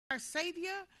Our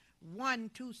Savior,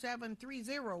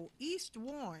 12730 East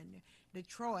Warren,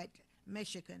 Detroit,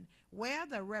 Michigan, where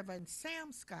the Reverend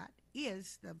Sam Scott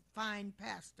is the fine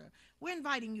pastor. We're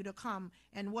inviting you to come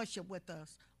and worship with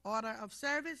us. Order of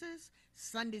services,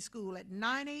 Sunday school at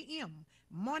 9 a.m.,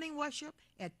 morning worship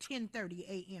at 10:30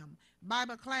 a.m.,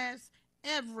 Bible class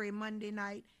every Monday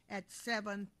night at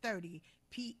 7:30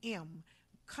 p.m.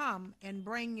 Come and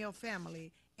bring your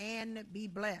family and be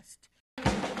blessed.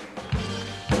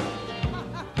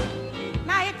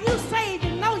 Now, if you saved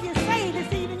and know you're saved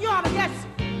this evening, you ought to just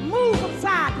move from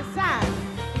side to side.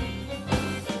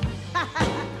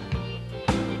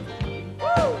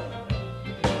 Woo!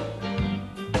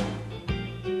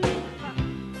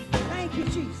 Thank you,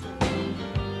 Jesus.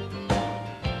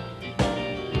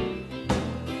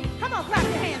 Come on, clap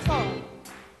your hands for it.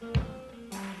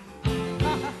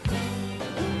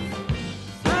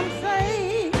 I'm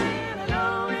saved.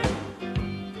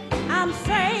 I'm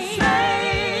saved.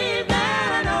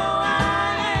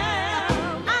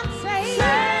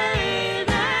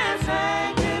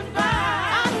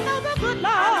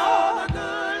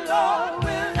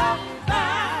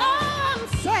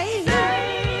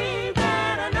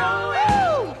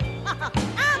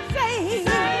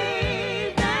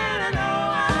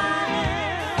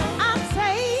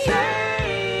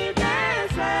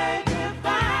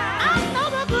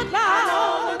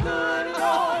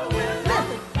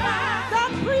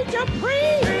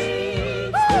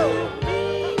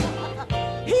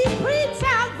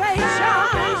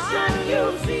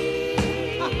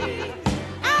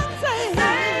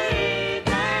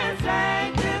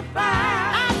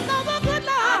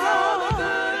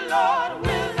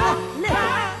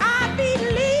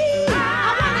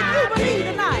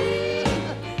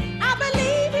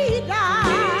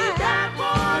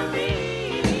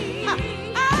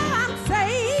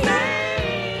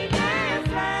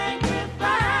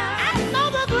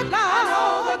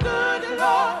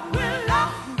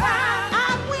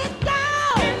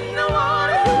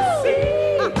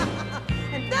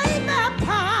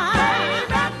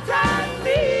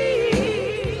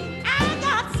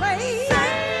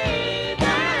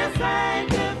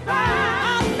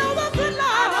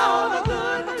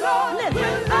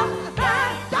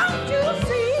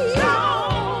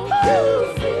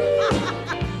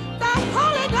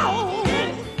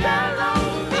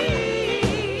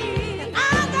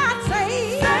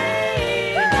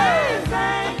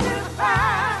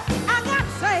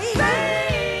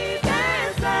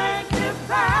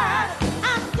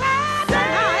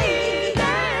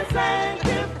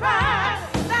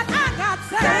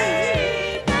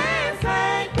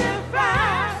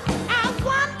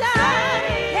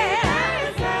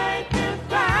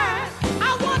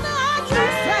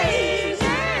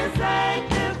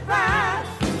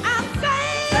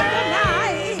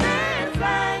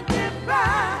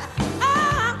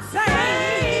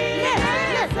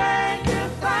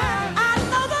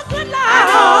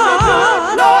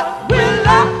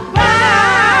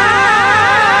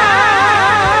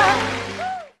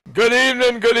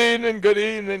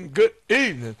 Good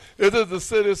evening. This is the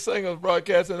City Singers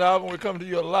Broadcasting Album. We come to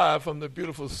you live from the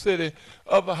beautiful city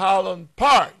of Highland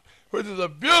Park, which is a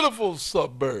beautiful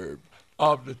suburb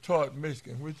of Detroit,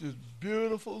 Michigan, which is a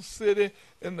beautiful city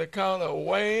in the county of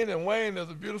Wayne. And Wayne is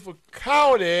a beautiful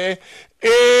county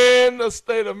in the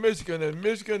state of Michigan. And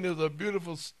Michigan is a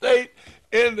beautiful state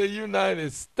in the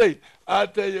United States. I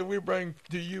tell you, we bring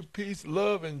to you peace,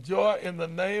 love, and joy in the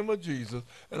name of Jesus.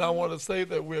 And I want to say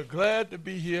that we're glad to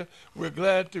be here. We're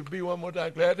glad to be one more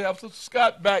time. Glad to have Sister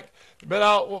Scott back. Been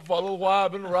out for a little while,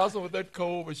 been wrestling with that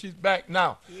cold, but she's back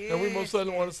now. Yes, and we most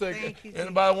certainly want to say, you,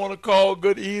 anybody want to call,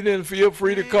 good evening, feel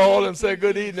free to call and say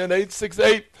good evening,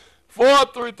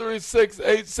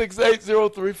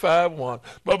 868-433-688-0351.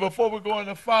 But before we go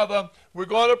into Father, we're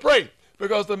going to pray.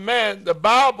 Because the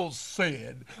Bible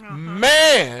said,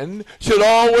 man should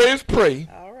always pray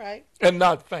and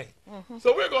not faint.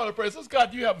 So we're going to pray. So,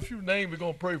 Scott, you have a few names we're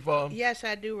going to pray for. Yes,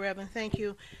 I do, Reverend. Thank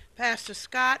you. Pastor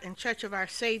Scott and Church of Our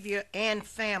Savior and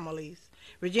families.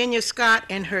 Virginia Scott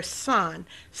and her son.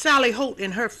 Sally Holt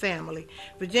and her family.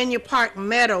 Virginia Park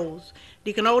Meadows.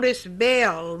 Deacon Otis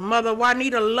Bell. Mother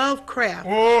Juanita Lovecraft.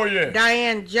 Oh, yeah.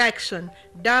 Diane Jackson.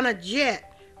 Donna Jett.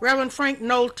 Reverend Frank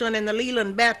Knowlton and the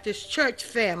Leland Baptist Church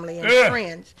family and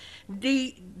friends.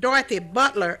 Dorothy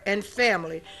Butler and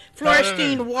family.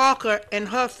 Florestine Walker and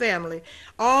her family.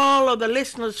 All of the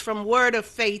listeners from Word of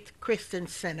Faith Christian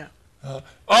Center.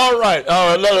 All right,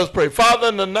 let us pray. Father,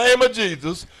 in the name of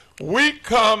Jesus, we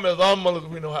come as humble as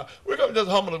we know how. We come just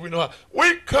humble as we know how.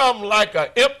 We come like an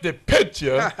empty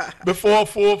pitcher before a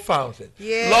full fountain.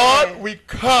 Yeah. Lord, we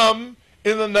come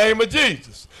in the name of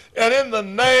Jesus. And in the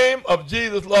name of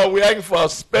Jesus, Lord, we're asking for a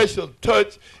special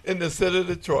touch in the city of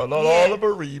Detroit. Lord, all the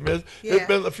bereavements. Yes. There's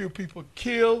been a few people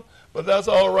killed, but that's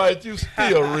all right. You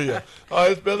still real.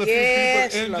 It's been a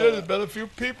Yes, few people injured. Lord. There's been a few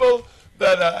people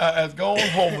that has gone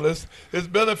homeless. There's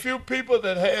been a few people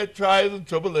that had trials and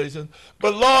tribulations.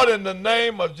 But Lord, in the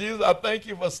name of Jesus, I thank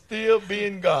you for still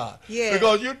being God. Yes.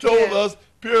 Because you told Yes. us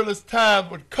peerless times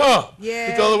would come.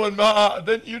 Yes. Because when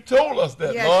then you told us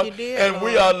that, Yes, Lord. you did, and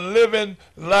we Lord. are living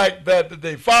like that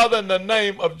today. Father, in the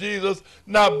name of Jesus,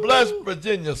 now bless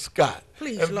Virginia Scott.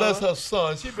 Please, and bless Lord. her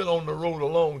son. She's been on the road a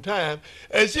long time.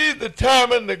 And she's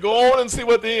determined to go on and see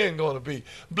what the end going to be.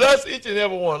 Bless each and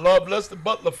every one. Lord, bless the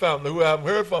Butler family who I haven't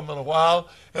heard from in a while.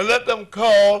 And let them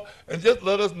call and just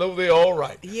let us know they're all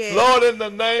right. Yes. Lord, in the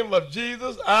name of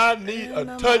Jesus, I need In a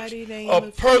the touch, mighty name a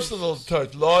of personal Jesus.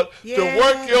 touch, Lord. To Yes,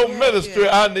 work your yes, ministry,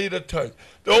 yes. I need a touch.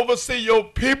 To oversee your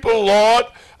people, Lord,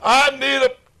 I need a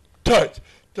touch.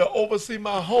 To oversee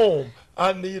my home,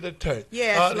 I need a touch.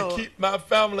 Yes, To Lord. keep my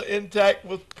family intact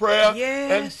with prayer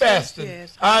Yes, and yes, fasting,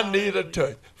 yes. I need a Hallelujah.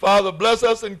 touch. Father, bless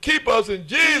us and keep us in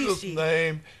Jesus' Easy.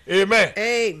 name. Amen.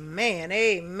 Amen.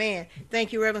 Amen.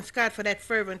 Thank you, Reverend Scott, for that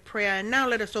fervent prayer. And now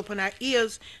let us open our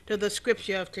ears to the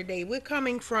scripture of today. We're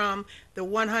coming from the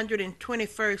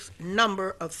 121st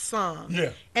number of Psalms.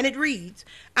 Yeah. And it reads,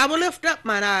 I will lift up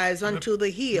mine eyes unto the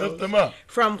hills, them up.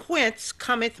 from whence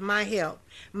cometh my help.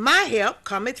 My help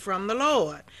cometh from the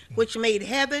Lord, which made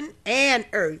heaven and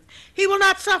earth. He will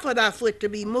not suffer thy foot to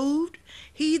be moved.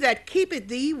 He that keepeth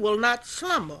thee will not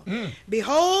slumber.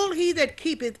 Behold, he that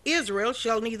keepeth Israel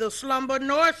shall neither slumber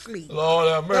nor sleep. Lord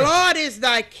have The mercy. Lord is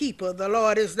thy keeper. The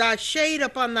Lord is thy shade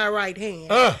upon thy right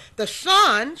hand. The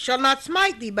sun shall not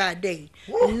smite thee by day,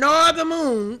 Woo. nor the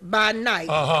moon by night.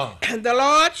 And the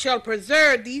Lord shall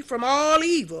preserve thee from all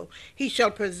evil. He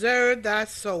shall preserve thy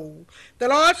soul. The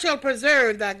Lord shall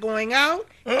preserve thy going out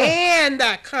and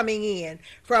thy coming in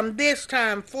from this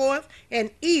time forth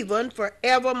and even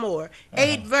forevermore.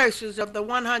 8 verses of the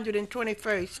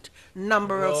 121st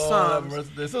number of Lord have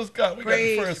Psalms. mercy. So Scott, we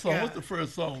Praise got the first song. God. What's the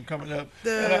first song coming up?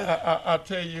 The- And I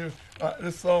tell you,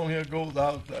 this song here goes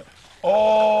out to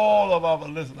all of our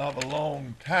listeners, our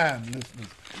long time listeners.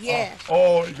 Yes.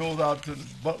 It goes out to the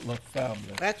Butler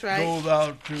family. That's right. Goes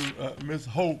out to Miss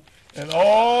Hope and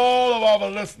all of our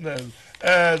listeners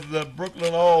as the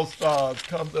Brooklyn All-Stars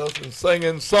come to us and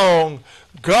singing song,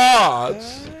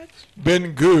 God's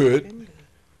been good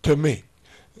to me.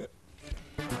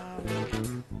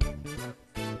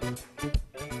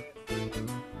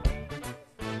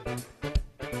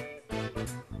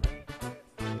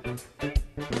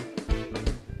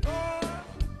 God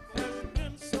has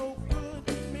been so good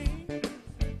to me.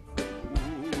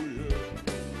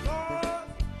 God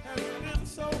has been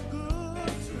so good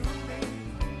to me.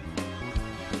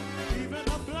 Even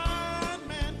a blind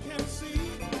man can see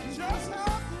just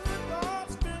how good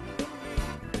God's been to me.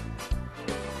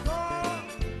 God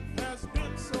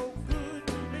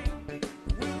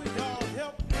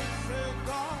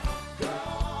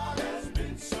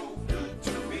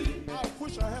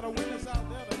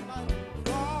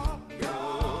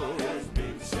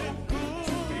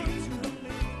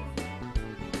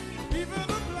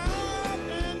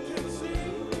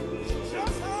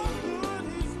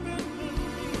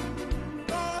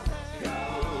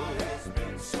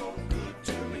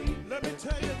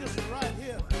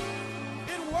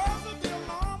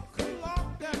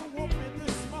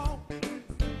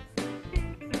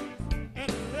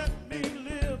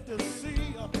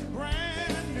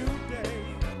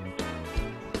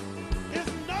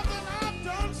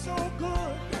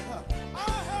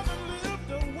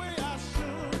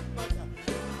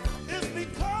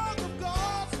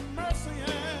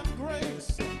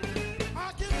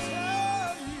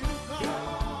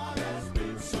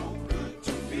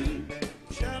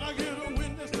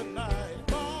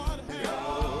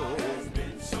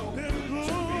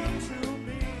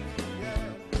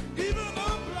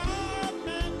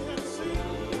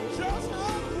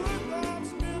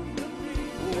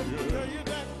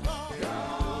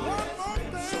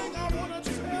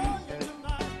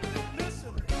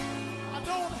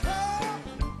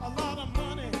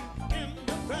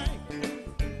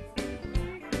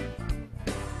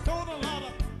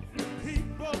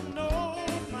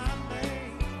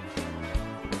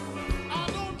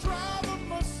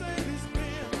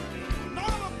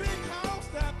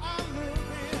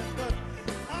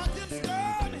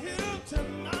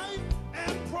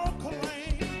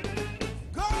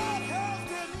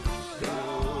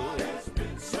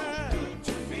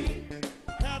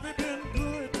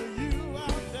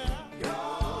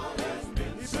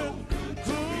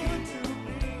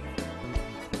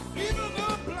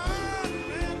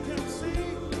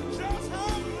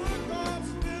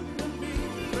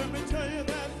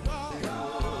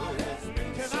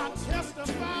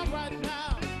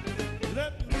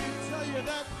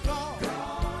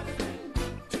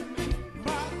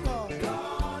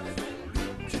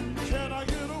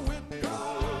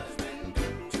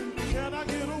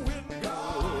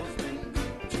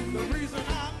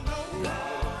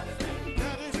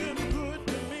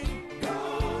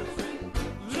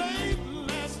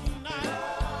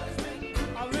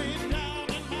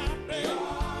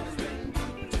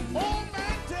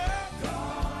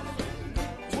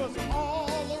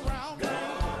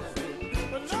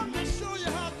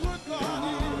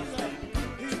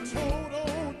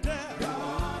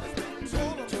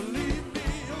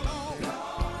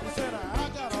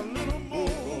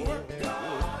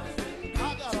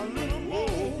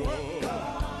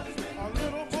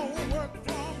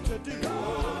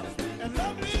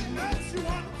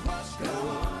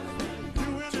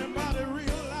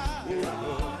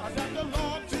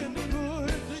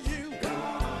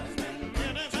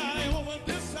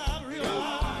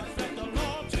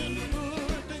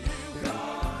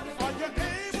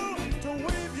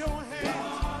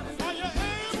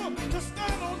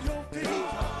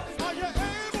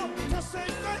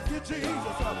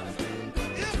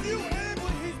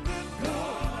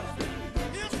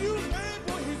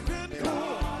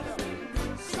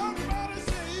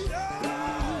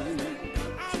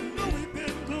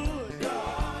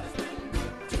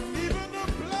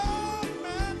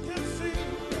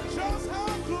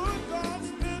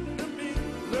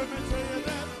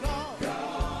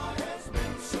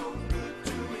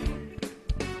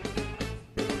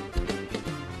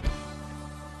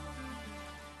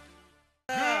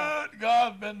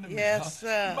God's been to me. Yes,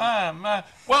 sir. My.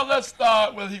 Well, let's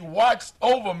start with he watched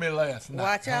over me last night.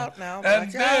 Watch out now. And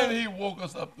Watch then out. he woke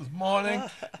us up this morning.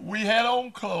 We had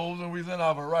on clothes and we was in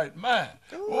our right mind.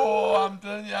 Oh, I'm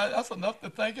telling you, that's enough to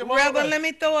thank him. Reverend, already. let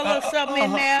me throw a little something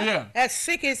in there. Yeah. As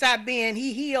sick as I've been,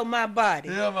 he healed my body.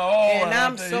 Yeah, and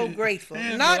I'm so grateful. He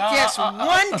is Not good. just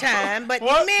one time, but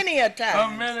What? many a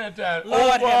time. Many times.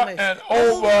 Lord over have mercy. and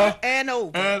over. And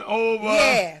over. And over.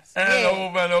 Yes, And yes.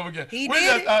 over and over again. He we did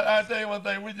just, it. I tell you one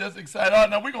thing, we just excited. All right,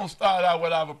 now we're going to start out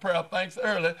with our prayer thanks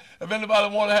early. If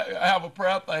anybody want to have a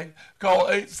prayer thank, call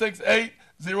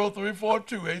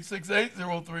 868-0342,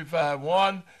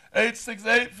 868-0351,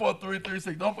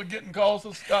 868-4336. Don't forget and call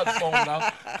Sister Scott's phone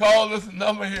now. Call this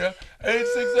number here,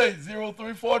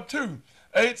 868-0342,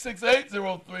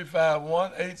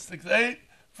 868-0351,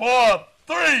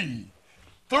 868-4336.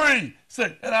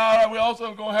 And all right, we're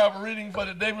also going to have a reading for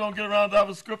today. We're going to get around to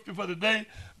our scripture for today.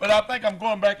 But I think I'm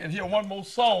going back and hear one more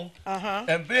song.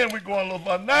 And then we're going a little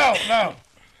further. Now,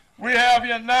 we have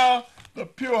here now the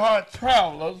Pure Heart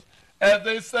Travelers as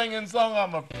they sing in song,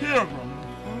 I'm a pilgrim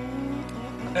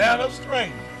and a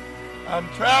stranger. I'm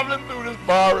traveling through this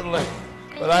borrowed land,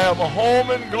 but I have a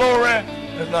home in glory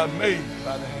that's not made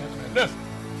by the hands of man. Listen.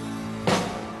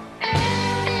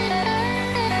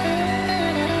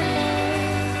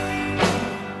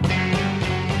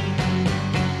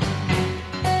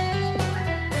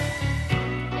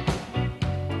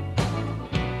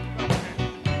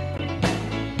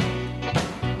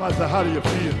 I said, how do you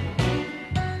feel?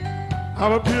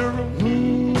 I'm a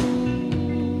pilgrim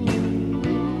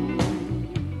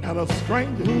and a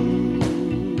stranger.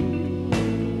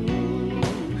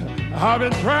 I've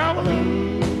been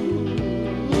traveling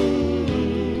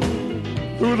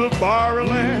through the borrowed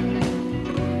land,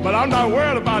 but I'm not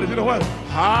worried about it. You know what?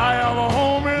 I have a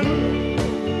home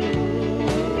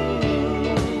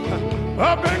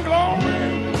up in glory.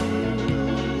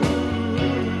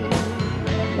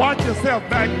 Watch yourself,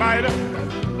 backbiter.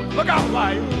 Look out,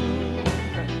 life.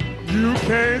 You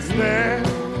can't stand.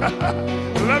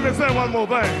 Let me say one more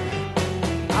thing.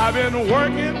 I've been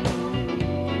working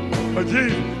for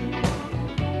Jesus.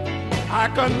 I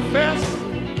confess,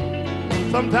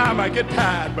 sometimes I get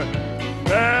tired, but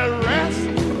there's rest,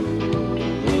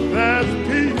 there's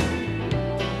peace,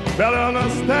 better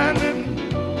understanding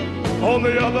on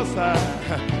the other side.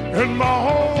 In my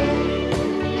home,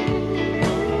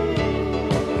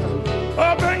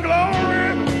 up in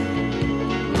glory,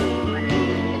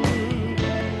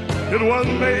 it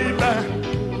wasn't made by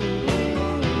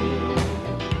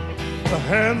the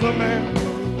hands of man.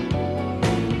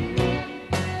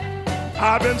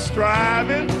 I've been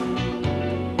striving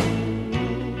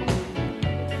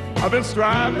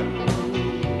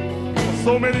for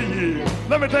so many years.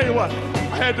 Let me tell you what,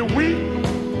 I had to weep,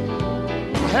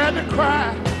 I had to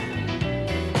cry,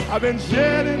 I've been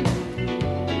shedding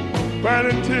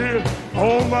burning tears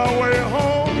on my way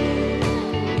home.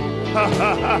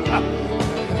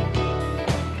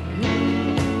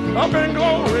 Up in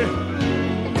glory,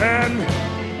 and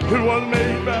it was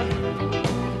made by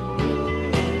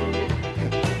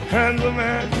hands of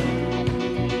man.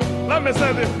 Let me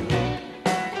say this.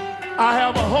 I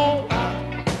have a home.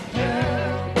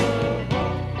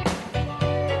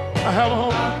 I have a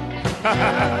home.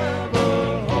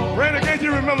 Brandon, can't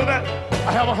you remember that?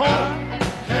 I have a home.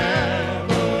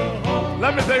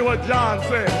 Let me tell you what John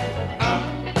said.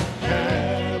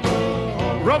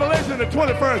 Revelation, the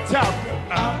 21st chapter.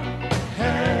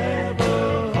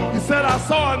 He said, I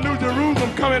saw a new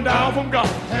Jerusalem coming down from God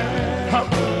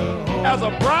as a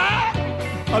bride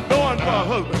adorned for her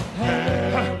husband.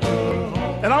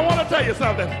 And I want to tell you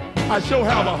something. I sure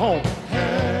have a home.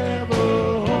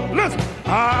 Listen,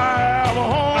 I have a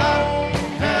home.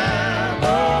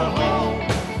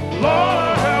 Lord, I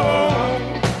have a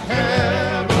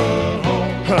home.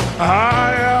 I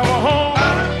have a home.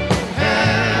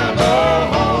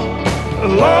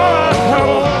 Lord, I have a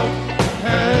home.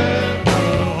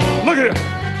 Look here.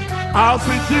 I'll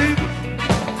see Jesus.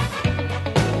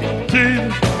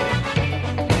 Jesus.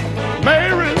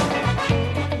 Mary.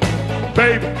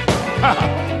 Baby.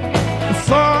 The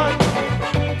son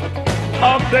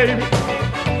of David.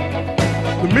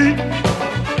 The meat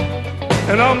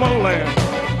and I'm a lamb.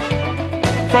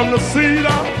 From the seed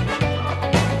of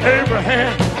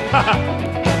Abraham.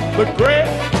 The great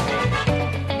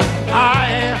I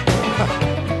am.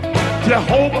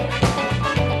 Jehovah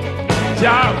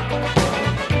Jireh.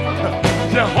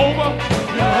 Jehovah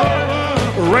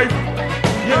Rapha.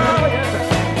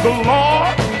 The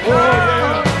Lord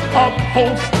of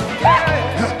hosts.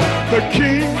 The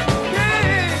King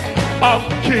of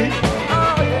kings.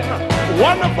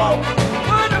 Wonderful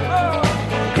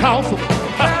Counselor,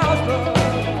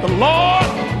 the Lord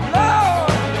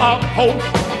of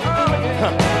hosts,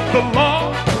 the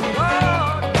Lord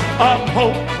of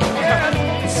hosts.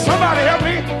 Somebody help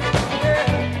me.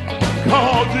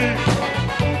 Call Jesus.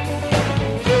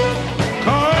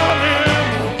 Call him.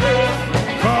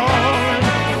 Call him.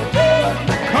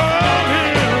 Call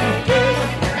him.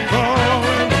 Call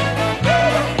him.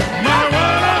 My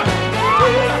water.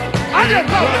 I just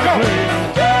love to go.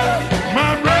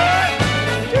 My bread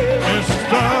is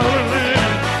stolen.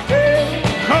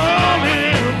 Call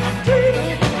him.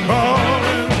 Call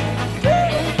him.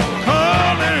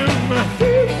 Call him.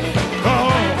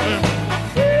 Call him.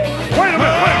 Wait a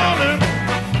minute.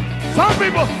 Some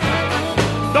people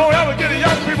don't ever get the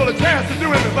young people a chance to do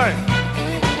anything.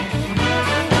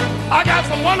 I got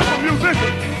some wonderful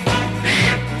musicians.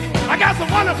 I got some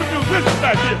wonderful musicians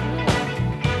back here.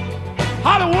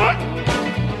 Hollywood,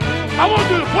 I want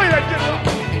you to play that guitar.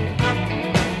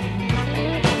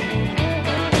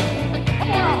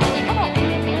 Come on, come on.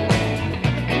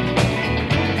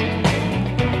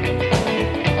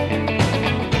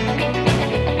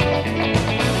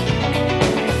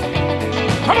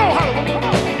 Come on, Hollywood, come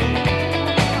on.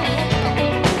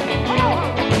 Come on,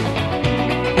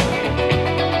 Hollywood.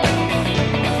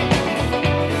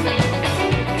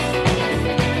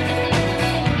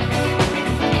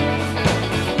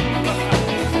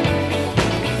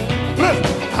 Listen,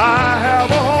 I have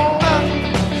a home,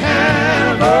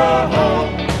 have a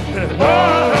home,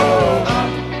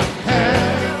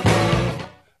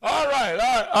 all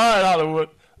right, Hollywood.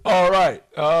 All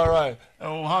right.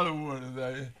 Oh, Hollywood is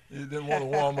there. He didn't want to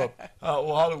warm up.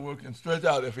 Well, Hollywood can stretch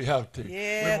out if he have to.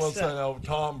 Yes, we want to sir. sing out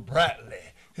Tom Bradley.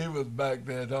 He was back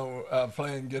there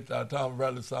playing guitar. Tom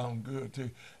Bradley sound good too.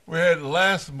 We had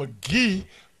Lance McGee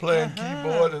playing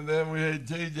keyboard, and then we had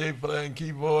JJ playing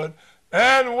keyboard,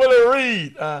 and Willie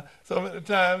Reed. So many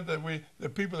times that the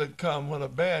people that come when a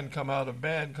band come out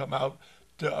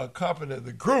to accompany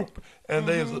the group, and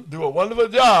they do a wonderful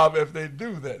job if they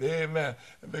do that. Amen.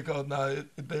 Because now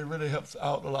they really helps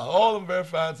out a lot. All of them very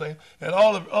fine singers, and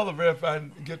all of other very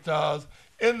fine guitars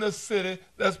in the city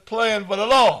that's playing for the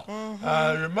Lord.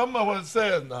 Remember what it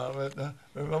says now.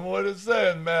 Remember what it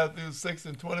says in Matthew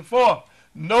 6:24.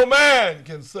 No man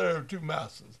can serve two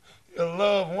masters. He'll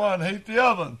love one, hate the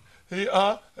other.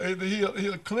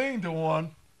 He'll cling to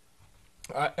one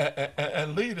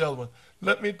and lead the other one.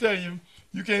 Let me tell you,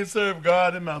 you can't serve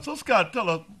God and man. So, Scott, tell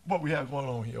us what we have going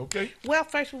on here, okay? Well,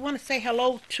 first we want to say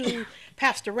hello to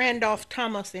Pastor Randolph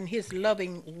Thomas and his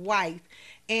loving wife.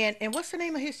 And what's the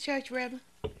name of his church, Reverend?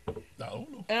 I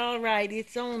don't know. All right,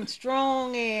 it's on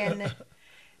Strong and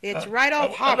it's right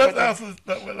off Harper. Let's answer.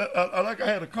 Like I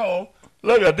had a call.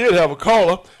 Look, I did have a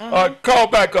caller. Call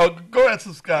back. Go ahead,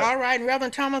 Scott. All right,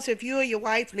 Reverend Thomas, if you or your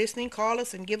wife listening, call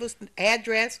us and give us the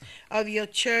address of your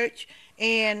church,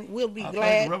 and we'll be I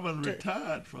glad. think Reverend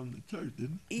retired from the church,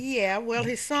 didn't Yeah, well,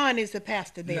 his son is the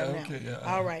pastor there Yeah, now. okay, yeah,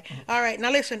 All right. All right.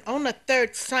 Now, listen, on the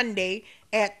third Sunday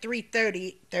at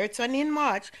 3:30, third Sunday in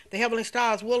March, the Heavenly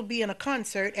Stars will be in a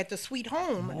concert at the Sweet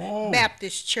Home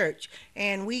Baptist Church.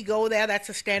 And we go there. That's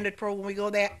a standard program. We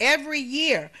go there every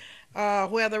year.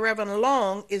 Where the Reverend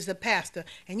Long is the pastor,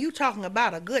 and you talking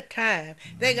about a good time.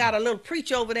 They got a little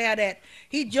preacher over there that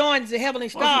he joins the Heavenly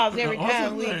Stars every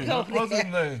time we go there. What's his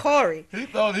name? Corey. He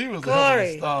thought he was a Heavenly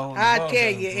Corey, Star. I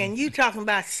tell you, and you talking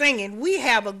about singing, we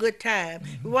have a good time.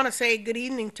 We want to say good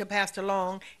evening to Pastor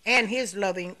Long and his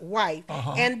loving wife.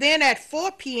 And then at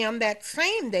 4 p.m. that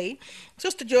same day,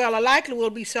 Sister Joella likely will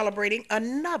be celebrating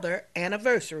another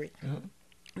anniversary.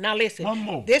 Now listen, One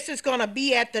more. this is going to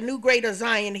be at the New Greater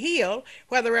Zion Hill,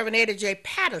 where the Reverend Eddie J.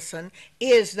 Patterson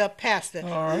is the pastor. All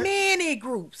right. Many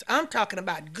groups, I'm talking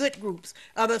about good groups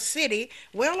of the city.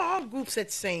 Well, all groups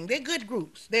that sing, they're good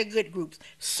groups. They're good groups.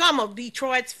 Some of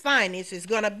Detroit's finest is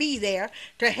going to be there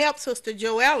to help Sister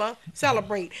Joella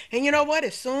celebrate. And you know what?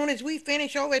 As soon as we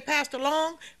finish over at Pastor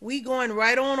Long, we going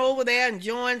right on over there and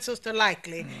join Sister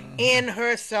Likely in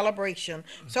her celebration.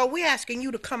 So we're asking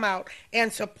you to come out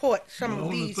and support some of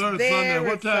On these the third very Sunday,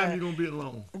 what time fine- you gonna be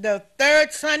alone? The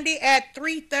third Sunday at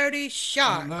 3:30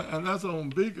 sharp. And that's on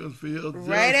Beaconsfield.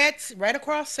 Right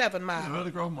across 7 Mile. Right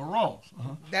across my Ross.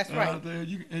 That's And right. out there,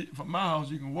 from my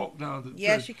house, you can walk down to the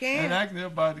Yes, church. you can. And asking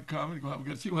everybody to come and go out.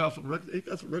 She will have some records. Ain't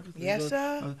got some records? Yes,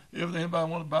 sir. If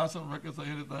anybody want to buy some records or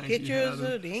anything, she Pictures has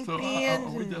it. of the ink So,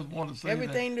 pens we and just want to say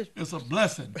everything that that's- it's a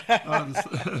blessing.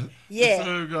 To Yeah.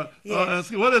 serve God.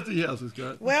 Yes. What else do you have, Sister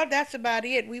Scott? Well, that's about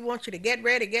it. We want you to get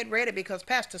ready, because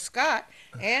Pastor Scott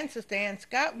and Sister Ann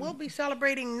Scott will be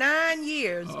celebrating 9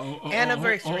 years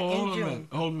anniversary in June.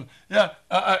 Hold a minute.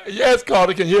 Yeah. Yes,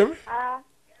 Carter, can you hear me?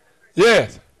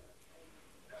 Yes.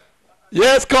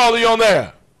 Yes, caller, you on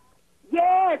there?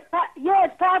 Yes,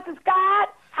 yes, Pastor Scott.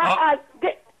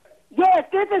 Yes,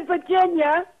 this is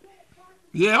Virginia.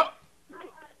 Yeah.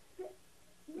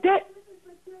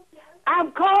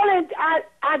 I'm calling.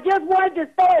 I just wanted to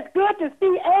say it's good to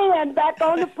see Ann back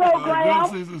on the program.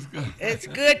 It's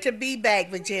good to be back,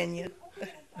 Virginia.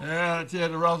 Yeah,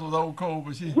 Teddy Russell was old cold,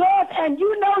 but she. Yes, and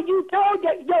you know you told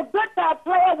your guitar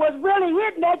player was really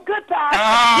hitting that guitar.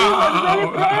 He was really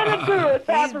playing it good,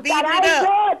 Pastor Scott. I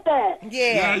enjoyed that.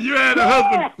 Yeah, you had a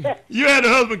husband. You had a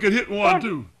husband could hit one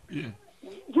too. Yeah.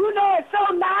 You know it's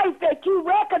so nice that you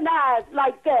recognize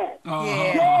like that.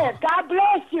 Yeah. Yes, God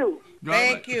bless you.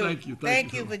 Thank you.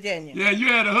 Thank you, Virginia. Yeah, you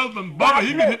had a husband, Bubba,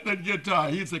 he could hit that guitar.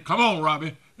 He'd say, come on,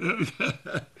 Robbie.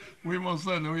 We most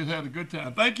certainly we had a good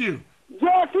time. Thank you.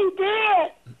 Yes, he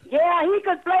did. Yeah, he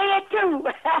could play it too.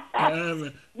 Yeah.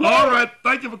 All right,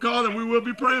 thank you for calling. We will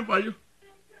be praying for you.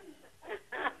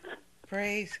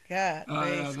 Praise God.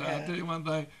 Praise God. I'll tell you one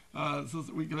thing,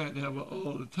 sister, we glad to have her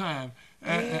all the time.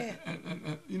 And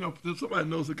you know, if somebody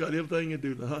knows that got everything you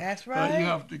do. That's right. You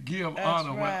have to give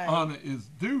honor when honor is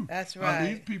due. That's right.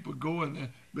 These people go and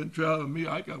been traveling with me.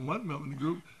 I got one member in the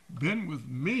group, been with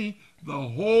me the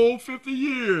whole 50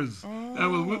 years.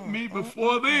 And was with me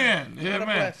before then.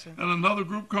 Amen. And another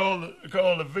group called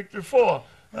the Victory 4.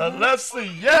 Let's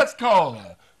see. Yes,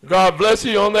 caller. God bless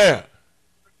you on there.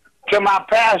 To my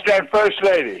pastor and first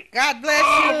lady. God bless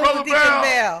you, Brother Deacon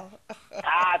Bell.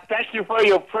 I thank you for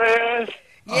your prayers.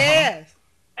 Yes.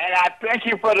 And I thank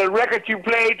you for the record you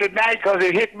played tonight because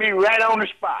it hit me right on the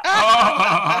spot.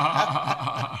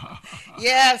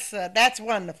 Yes, sir. That's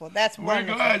wonderful. That's We're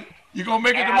wonderful. glad. You going to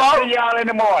make it And tomorrow? I'll see y'all in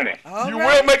the morning. All You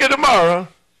right. will make it tomorrow.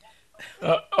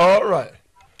 All right.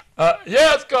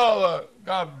 Yes, caller.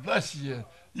 God bless you.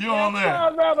 You on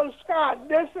there? Reverend Scott,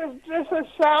 this is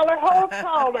Sally Holt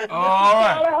calling. All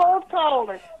right. Sally Holt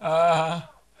calling.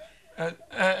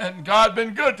 And God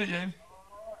been good to you.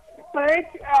 Thank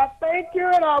you,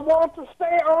 and I want to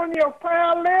stay on your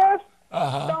prayer list.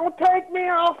 Don't take me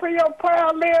off of your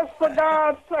prayer list for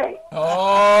God's sake.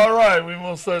 All right, we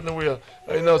most certainly will.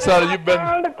 You know, Sally, you've been. I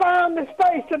finally found the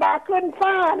station. I couldn't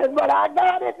find it, but I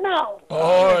got it now.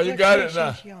 All right, you got it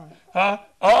now. Huh?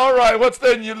 All right, what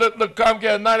station you look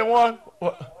Comcast 91?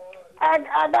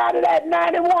 I got it at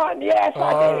 91. Yes, I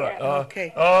All did. right.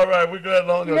 Okay. All right, we're glad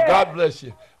long. Yeah. God bless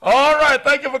you. All right,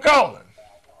 thank you for calling.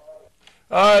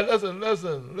 All right, listen.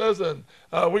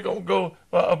 We're going to go,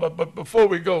 but before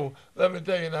we go, let me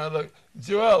tell you now, look,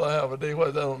 Joel will have a day, what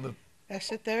is that on the That's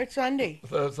the third Sunday.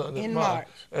 third Sunday In of March.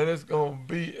 And it's going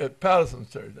to be at Patterson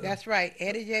Church. That's right,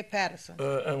 Eddie J. Patterson.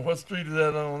 And what street is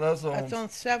that on? That's on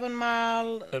 7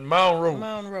 Mile at Mound Road.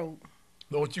 Road.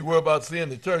 Don't you worry about seeing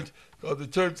the church, because the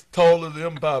church taller than the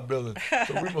Empire Building.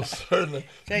 So we most certainly,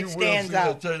 Church you will stands see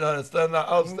out. the church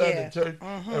outstanding Yeah. church,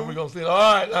 and we're going to see it.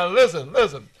 All right, now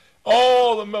listen.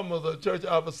 All the members of the Church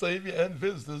of Our Savior and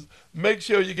visitors, make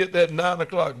sure you get that 9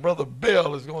 o'clock. Brother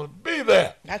Bell is going to be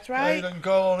there. That's He right. done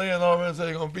called in already and said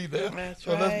he's going to be there. That's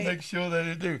so right. let's make sure that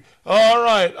he do. All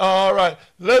right.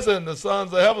 Listen, the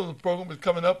Sons of Heaven program is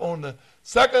coming up on the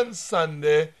second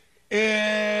Sunday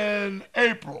in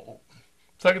April.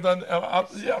 Second Sunday,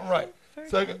 yeah, I'm right.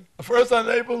 First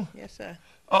Sunday in April? Yes, sir.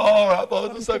 All right, I thought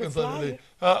it was the Welcome second to the Sunday.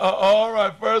 All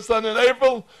right, first Sunday in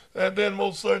April, and then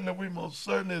most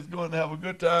certainly is going to have a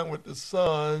good time with the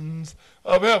Sons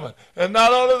of Heaven. And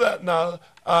not only that, now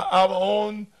our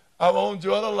own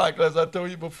Joella Likely, as I told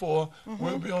you before,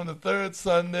 will be on the third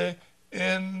Sunday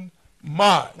in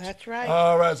March. That's right.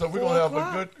 All right, so we're 4 going to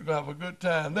o'clock. have a good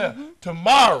time there.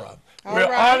 Tomorrow. All We're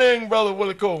right. honoring Brother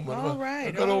Willie Coleman, All right,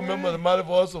 a good all old member of right. the Mighty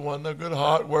Voice of One, a good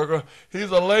hard worker. He's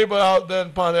a laborer out there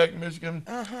in Pontiac, Michigan,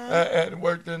 and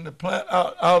worked in the plant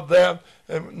out there.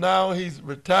 And now he's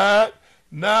retired.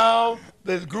 Now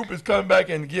this group is coming back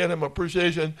and giving him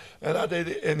appreciation,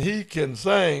 and he can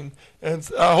sing. And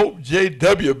I hope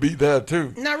J.W. be there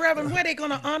too. Now, Reverend, where they going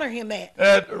to honor him at?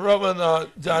 At Reverend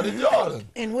Johnny Jordan.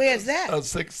 And where's that?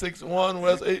 661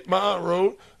 West 8 Mile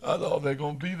Road. I know they're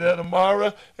going to be there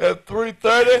tomorrow at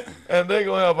 3:30, and they're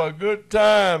going to have a good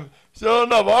time. Sure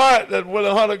enough, all right, that Willie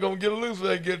Hunter going to get loose with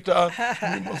that guitar.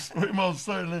 we most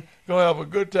certainly going to have a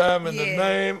good time in the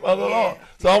name of the Lord.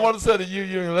 So I want to say to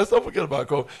you, let's don't forget about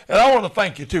Cole. And I want to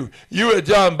thank you, too. You at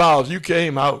John Bowles, you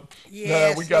came out.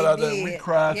 Yes, we got they out there and we did.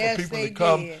 cried Yes, for people they to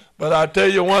come. did. But I tell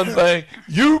you one thing,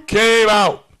 you came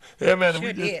out. Amen. And we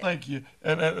Sure just did. thank you.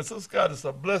 And so, Scott, it's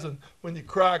a blessing when you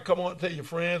cry. Come on, tell your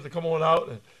friends to come on out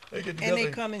and they get together. they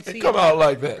come and see come you. out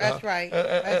like that. That's right.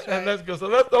 That's And right. that's good. So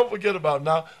let's don't forget about it.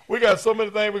 Now we got so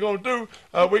many things we're gonna do.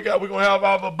 We're gonna have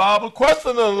our Bible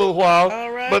question in a little while.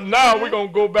 All right. But now we're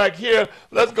gonna go back here.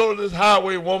 Let's go to this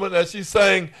highway woman as she's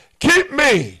saying, "Keep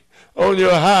me on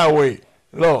your highway,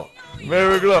 Lord."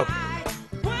 Mary Glover.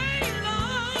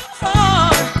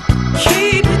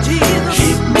 Keep me, Jesus.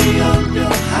 Keep me on your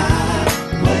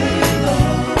highway,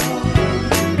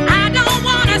 Lord. I don't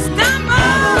want to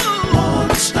stumble.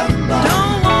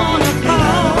 Don't want to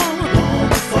fall.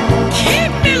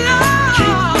 Keep me, Lord.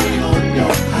 Keep me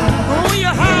on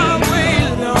your highway,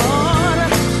 Lord.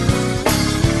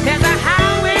 There's a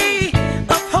highway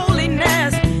of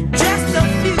holiness. Just a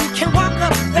few can walk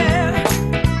up there.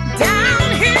 Down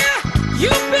here,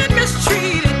 you've been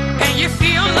mistreated, and you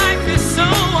feel life is so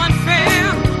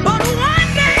unfair. But one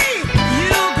day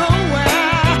you'll go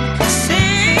where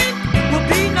sin will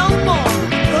be no more.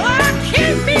 Oh,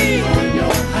 keep me on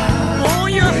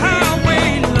your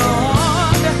highway,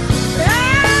 Lord.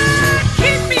 Ah,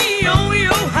 keep me on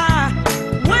your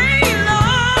highway,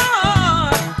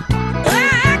 Lord.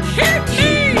 Ah, keep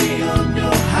me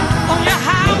on your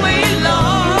highway,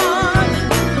 Lord.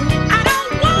 I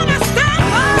don't wanna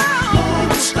stumble.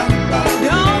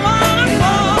 Don't wanna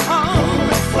fall.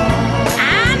 I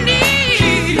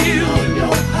need you.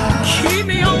 Keep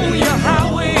me on your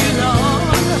highway,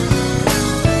 Lord.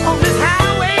 On this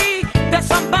highway, there's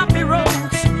some bumpy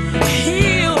roads,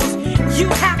 hills you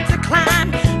have to climb.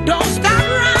 Don't stop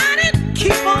running,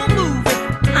 keep on moving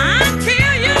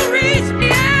until you reach the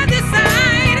other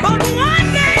side. But one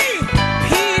day,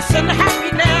 peace and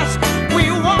happiness, we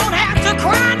won't have to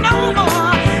cry no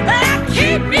more. Ah,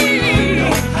 keep me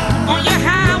on your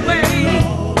highway.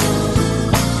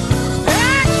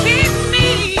 Ah, keep me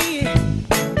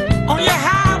on your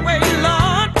highway,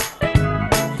 Lord.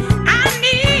 I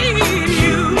need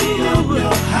you.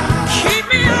 Keep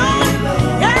me on.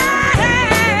 Yeah.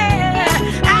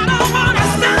 I don't wanna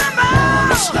stumble.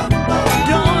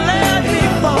 Don't let me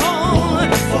fall.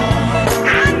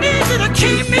 I need you to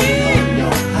keep me.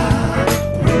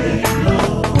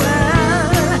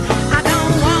 Well, I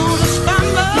don't wanna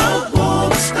stumble.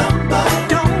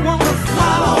 Don't wanna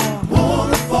fall.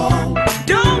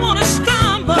 Don't wanna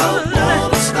stumble.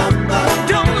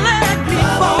 Don't let me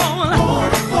fall.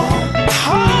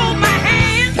 Hold my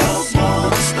hands.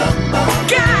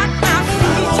 Guide my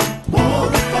feet.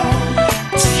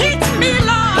 Teach me,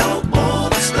 Lord,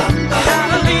 how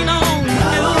to lean on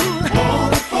you.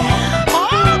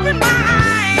 Open my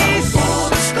eyes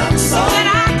so that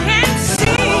I can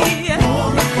see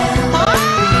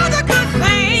all the good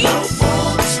things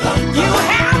you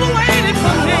have waited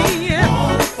for me.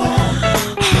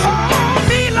 Hold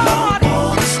me, Lord.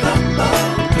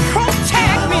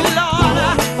 Protect me, Lord,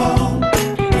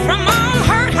 from all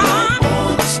hurt, harm,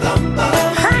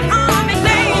 and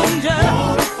danger.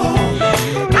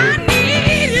 I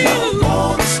need you,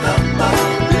 Lord.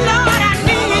 I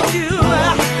need you.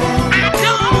 I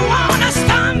don't wanna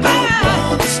stumble.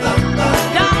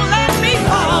 Don't let me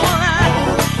fall.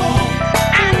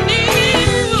 I need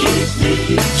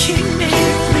you. Keep me,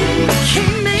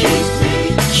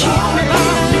 Lord.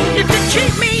 If you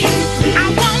keep me, I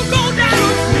won't go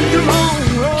down the wrong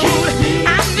road.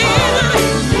 I need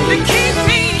you to keep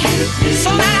me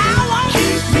so that I won't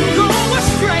go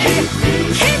astray.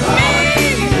 Keep me,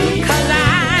 'cause I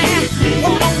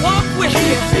wanna walk with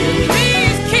you.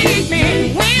 Please keep me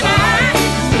when I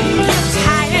get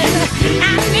tired.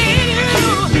 I need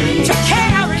you to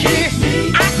carry me.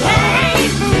 I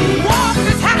can't walk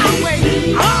this highway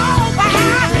all by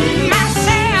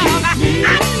myself.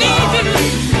 I need you.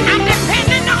 I'm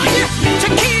depending on you to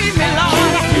keep me,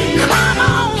 Lord. Come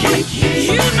on,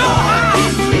 you know how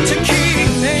to keep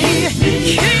me.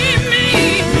 Keep me.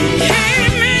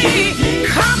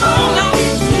 Come on, Lord,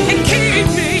 and keep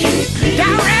me.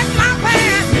 Direct my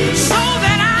path so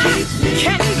that I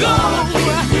can go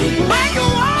where you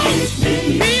want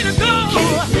me to go.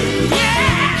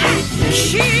 Yeah,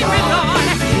 keep me, Lord.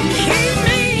 Keep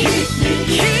me.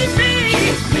 Keep me.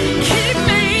 Keep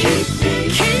me.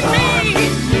 Keep me.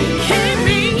 Keep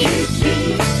me.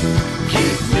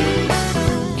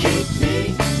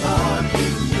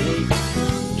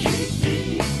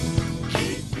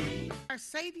 Our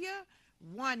Savior,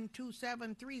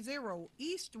 12730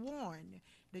 East Warren,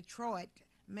 Detroit,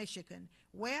 Michigan,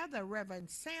 where the Reverend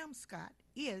Sam Scott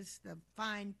is the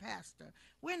fine pastor.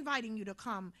 We're inviting you to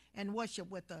come and worship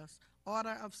with us.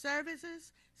 Order of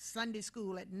services, Sunday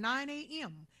school at 9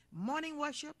 a.m., morning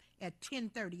worship at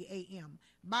 10:30 a.m.,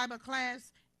 Bible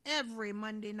class every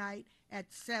Monday night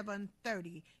at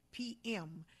 7:30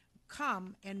 p.m.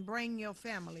 Come and bring your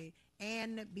family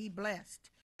and be blessed.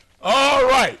 All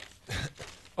right.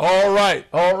 All right.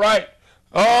 All right.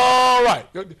 All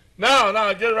right. Good.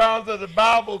 Now get around to the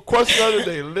Bible question of the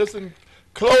day. Listen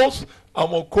close.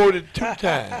 I'm going to quote it 2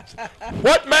 times.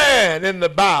 What man in the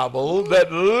Bible that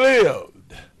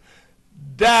lived,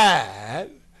 died,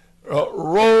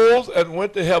 rose, and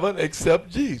went to heaven except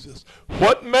Jesus?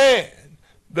 What man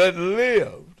that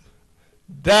lived,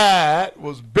 died,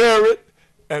 was buried,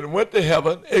 and went to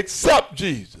heaven except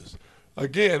Jesus?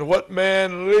 Again, what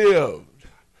man lived,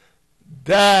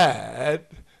 died,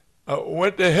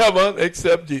 went to heaven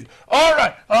except Jesus? All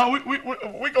right,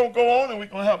 we're going to go on and we're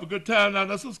going to have a good time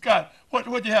now. So, Scott,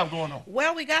 what you have going on?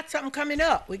 Well, we got something coming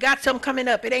up.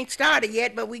 It ain't started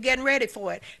yet, but we're getting ready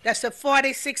for it. That's the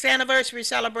 46th anniversary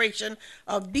celebration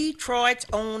of Detroit's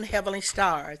own Heavenly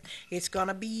Stars. It's going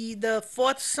to be the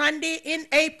 4th Sunday in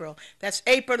April. That's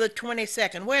April the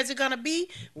 22nd. Where's it going to be?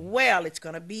 Well, it's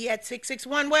going to be at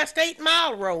 661 West 8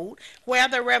 Mile Road, where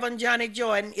the Reverend Johnny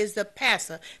Jordan is the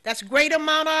pastor. That's Greater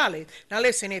Mount Olive. Now,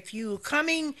 listen, if you're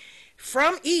coming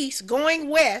from east going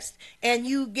west and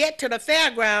you get to the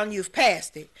fairground, you've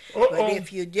passed it. But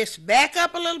if you just back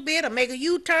up a little bit or make a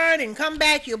U-turn and come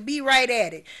back, you'll be right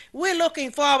at it. We're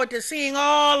looking forward to seeing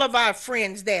all of our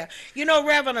friends there. You know,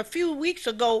 Reverend, a few weeks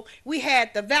ago we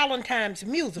had the Valentine's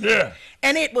musical,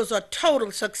 and it was a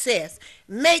total success.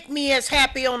 Make me as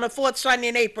happy on the 4th Sunday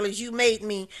in April as you made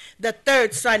me the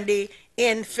 3rd Sunday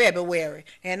in February,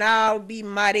 and I'll be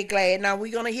mighty glad. Now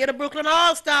we're gonna hear the Brooklyn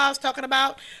All-Stars talking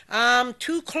about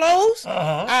Too Close.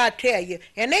 I tell you,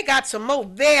 and they got some more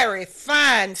very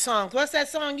fine songs. What's that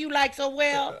song you like so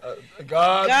well?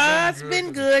 God's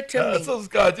been good to me. So,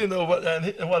 Scott, you know what?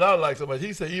 And what I like so much,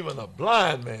 he said even a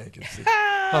blind man can see.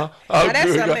 Now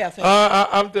that's something else.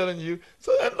 I'm telling you.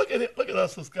 So and look at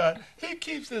us, so Scott. He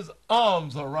keeps his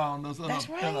arms around us in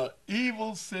an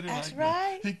evil city like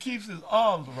this. He keeps his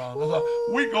arms around us.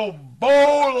 We go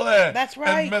boldly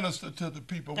and minister to the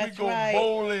people. We go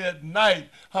boldly at night.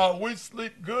 We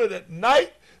sleep good at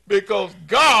night because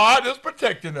God is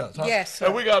protecting us. Yes, sir.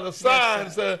 And we got a sign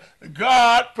that says,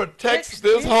 God protects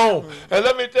this home. And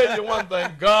let me tell you one thing,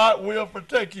 God will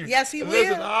protect you. Yes, he will.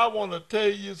 Listen, I want to tell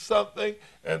you something,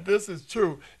 and this is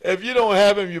true. If you don't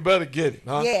have him, you better get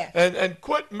him. Yeah. And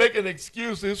quit making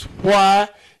excuses why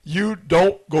you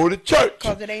don't go to church.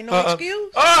 Because it ain't no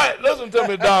excuse. All right, listen to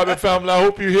me, Darby family. I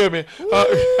hope you hear me.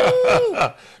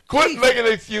 Quit making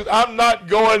excuses. I'm not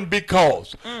going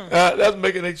because. That's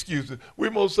making excuses. We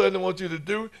most certainly want you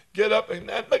to get up and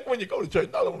like when you go to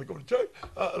church, not only go to church,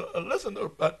 listen,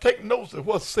 take notes of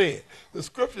what's said. The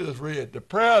scripture that's read, the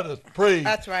prayer that's prayed.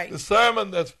 That's right. The sermon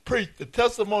that's preached, the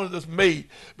testimony that's made.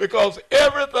 Because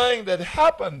everything that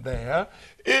happened there,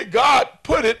 God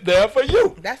put it there for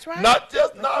you. That's right. Not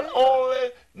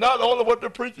only what the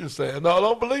preacher's saying. No, I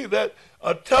don't believe that.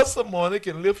 A testimony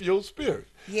can lift your spirit.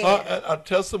 Yeah. A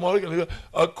testimony can lift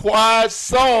a quiet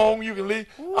song you can leave.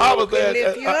 I was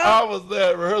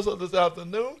there at rehearsal this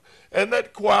afternoon, and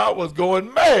that choir was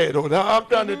going mad. Now I'm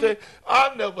trying to tell you,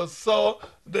 I never saw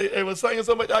they were singing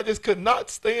so much. I just could not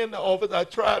stay in the office. I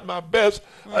tried my best.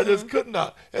 I just could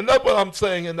not. And that's what I'm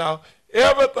saying. And now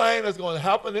everything that's going to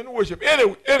happen in worship,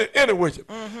 any worship.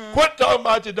 Quit talking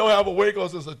about you don't have a way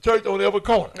because it's a church on every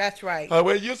corner. That's right.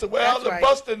 Where you say, well, the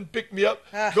bus didn't pick me up.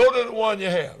 Go to the one you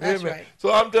have. That's right.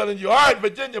 So I'm telling you, all right,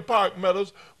 Virginia Park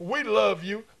Meadows, we love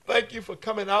you. Thank you for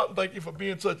coming out, and thank you for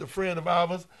being such a friend of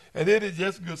ours. And it is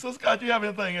just good. So, Scott, do you have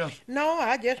anything else? No,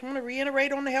 I just want to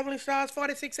reiterate on the Heavenly Stars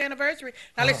 46th anniversary.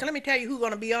 Now, listen, let me tell you who's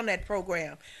going to be on that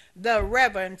program. The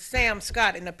Reverend Sam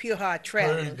Scott and the Pure Heart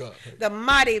Travelers. The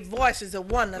Mighty Voices of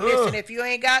Wonder. Listen, if you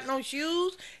ain't got no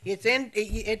shoes,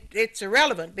 it's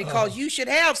irrelevant because you should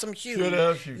have some shoes. Should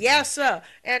have shoes. Yes, sir.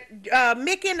 And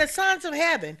Mickey and the Sons of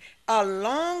Heaven,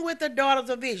 along with the Daughters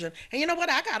of Vision. And you know what?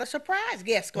 I got a surprise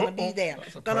guest going to be there.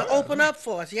 Going to open up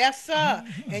for us. Yes, sir.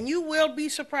 And you will be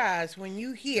surprised when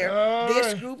you hear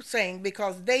this group sing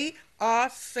because they are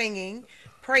singing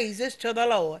praises to the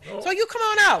Lord. So you come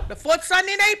on out the 4th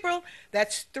Sunday in April.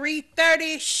 That's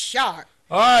 3:30 sharp.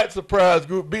 All right, surprise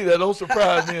group, be there. Don't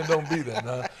surprise me and don't be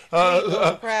there.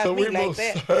 So we most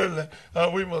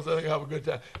certainly have a good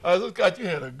time. So Scott, you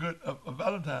had a good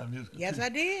Valentine's music. Yes, too. I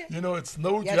did. You know, it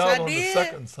snowed you out on the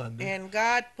 2nd Sunday. And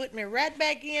God put me right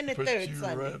back in the 3rd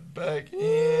Sunday. Put you right back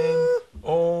in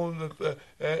on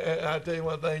and I tell you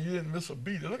one thing, you didn't miss a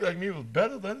beat. It looked like me it was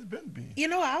better than it's been being. You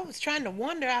know, I was trying to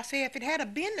wonder. I said, if it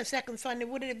had been the second Sunday,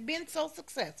 would it have been so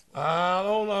successful? I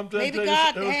don't know. I'm telling Maybe you,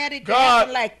 God had it to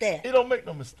happen like that. He don't make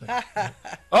no mistake.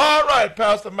 All right,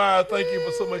 Pastor Myers, thank you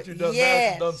for so much you've done.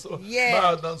 Yes,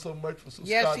 Myers done so much for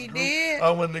Yes, Scott he group. did.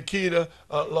 When Nikita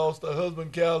lost her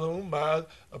husband Calhoun, Myers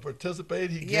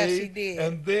participated. He Yes, gave, he did.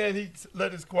 and then he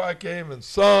let his choir came and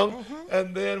sung.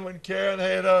 And then when Karen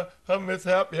had her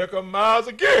mishap, here come Myers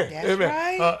again. That's Amen.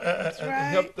 right. And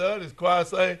helped her, his choir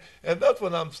sang. And that's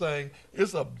what I'm saying.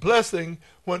 It's a blessing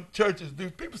when churches do.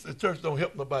 People say church don't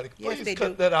help nobody. Yes, Please they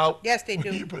cut do. that out. Yes, they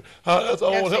do. That's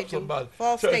all Yes, they help do. somebody.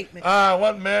 False Church, statement.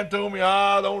 one man told me,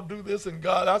 don't do this in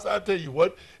God. I tell you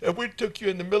what, if we took you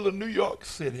in the middle of New York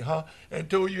City, and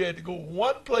told you had to go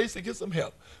one place to get some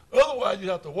help, otherwise you'd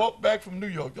have to walk back from New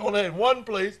York. You only had one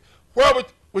place. Where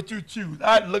would you choose?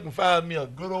 I'd look and find me a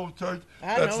good old church.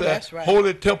 That's right.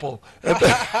 Holy Temple.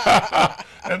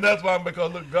 And that's why,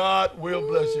 because look, God will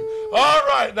bless you. All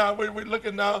right, now we're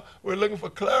looking for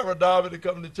Clara Darby to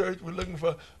come to church. We're looking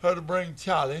for her to bring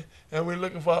Charlie, and we're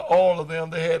looking for all of them.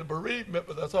 They had a bereavement,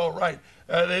 but that's all right.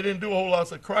 They didn't do a whole lot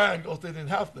of crying because they didn't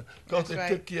have to, because they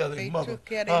took care of their mother.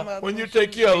 When you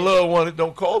take care of a loved one, it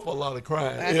don't call for a lot of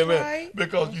crying. That's Amen. right.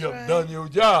 Because That's you have right. done your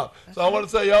job. So I want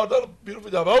to say y'all done a beautiful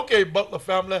job. Okay, Butler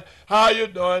family, how you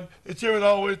doing? The children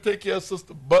always take care of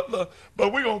Sister Butler,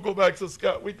 but we're going to go back to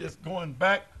Scott. We're just going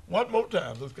back one more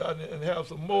time, so Scott, and have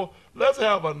some more. Let's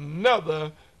have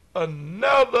another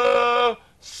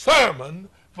sermon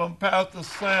from Pastor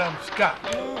Sam Scott.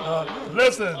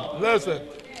 Listen,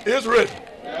 it's written.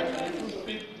 Let you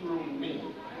speak through me.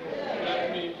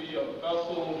 Let me be a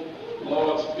vessel.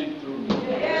 Lord, speak through me. Lord,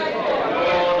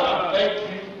 I thank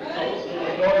you because you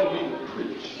anointed me to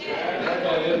preach.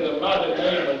 And in the mighty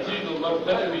name of Jesus, Lord,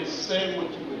 let me say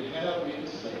what you would have me to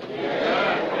say.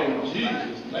 In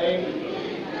Jesus' name,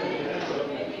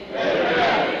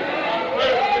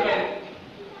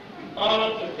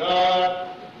 honor to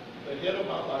God, the head of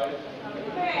my life,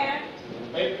 the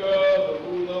maker, the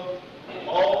ruler of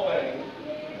all things,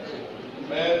 the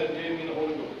man that gave me the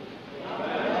Holy Ghost.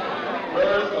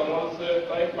 First, I want to say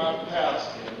thank my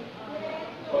pastor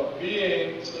for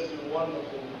being such a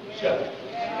wonderful shepherd.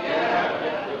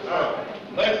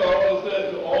 Next, I want to say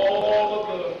to all of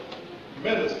the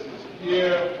ministers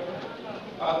here,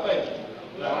 I thank you.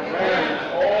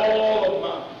 All of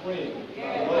my friends, I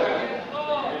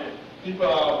love you. People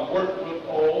I've worked with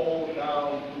all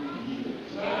down through the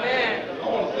years. I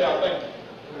want to say I thank you.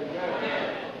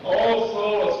 Also,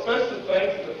 a special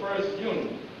thanks to the First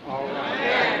Union,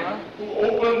 who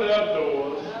opened their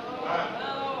doors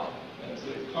and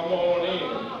said, come on in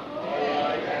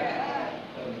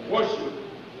and worship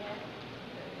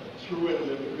a true and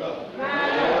living God.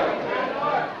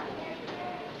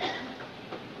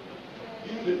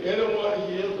 Is there anyone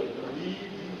here that believes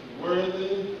he's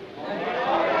worthy?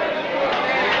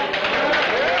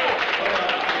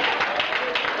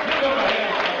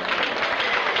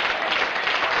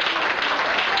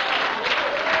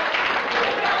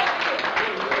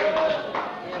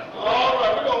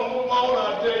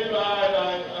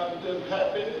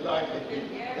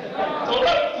 So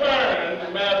let's turn to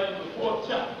Matthew, the 4th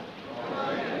chapter.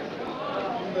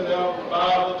 You can have the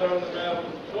Bible, turn to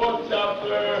Matthew, the 4th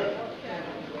chapter,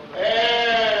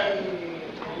 and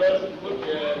let's look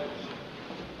at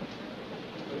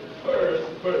the first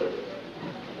verse.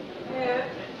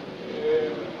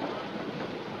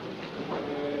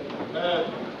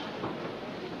 Matthew,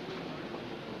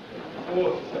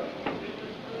 4th chapter.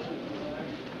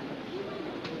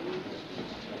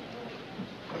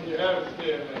 You have it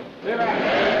there,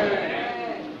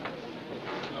 man.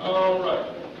 All right.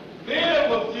 Then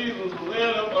was Jesus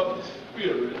led up of the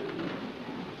Spirit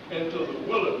into the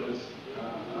wilderness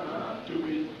to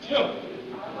be tempted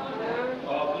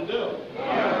of the devil.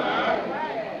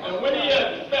 And when he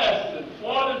had fasted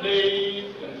 40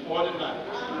 days and 40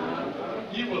 nights,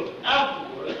 he was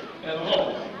afterward at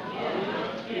home.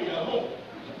 He got home.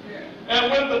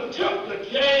 And when the tempter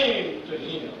came to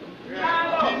him, he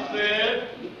said,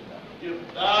 if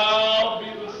thou be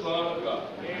the Son of God,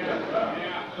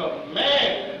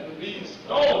 command these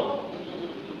stones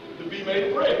to be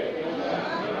made bread.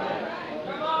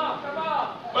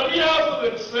 But he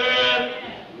answered and said,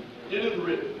 it is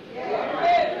written,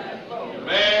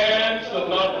 man shall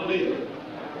not live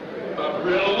by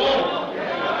bread alone,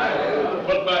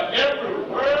 but by every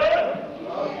word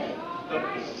that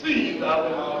proceeds out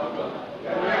of the mouth of God.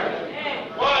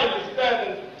 Why are you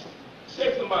standing?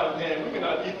 Shake somebody's hand. We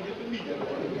cannot even get the meat in the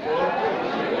morning.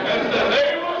 And say,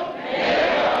 neighbor,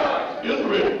 it's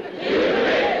written.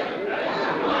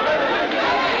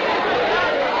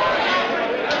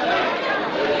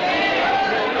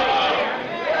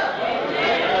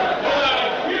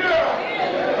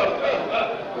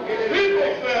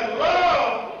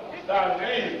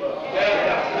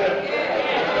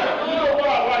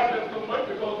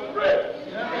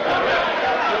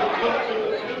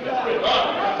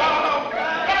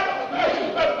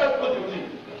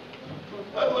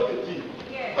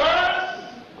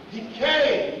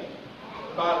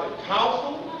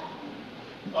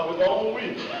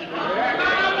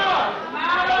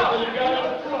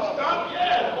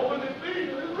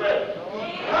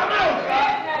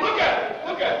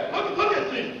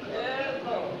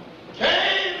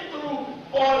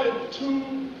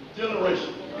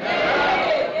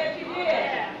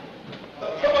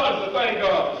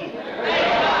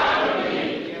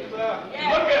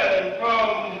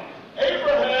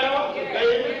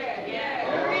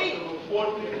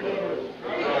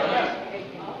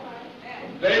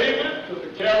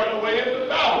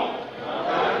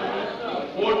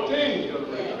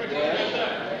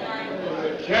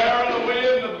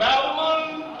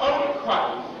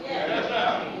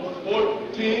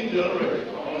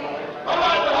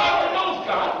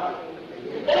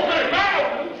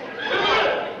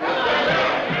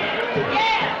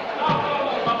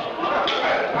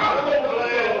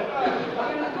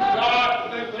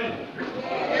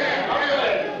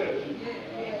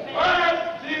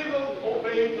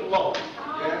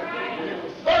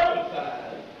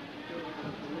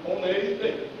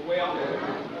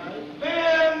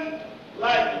 Then,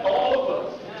 like all of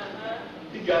us,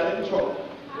 he got in trouble.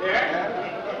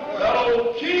 That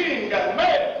old king got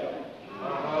mad at him.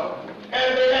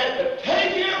 And they had to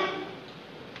take him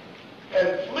and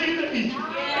flee to Egypt.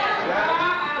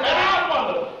 And I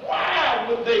wonder, why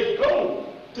would they go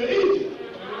to Egypt?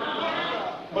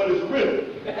 But it's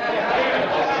written, a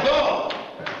son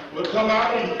will come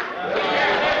out of Egypt.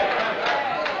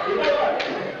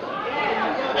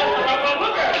 And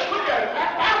look at it.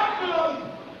 After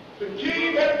the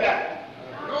king had died,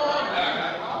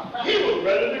 he was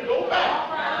ready to go back.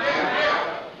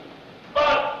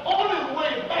 But on his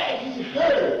way back, he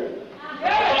heard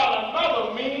about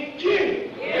another mean king.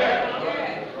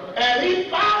 And he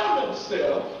found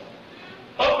himself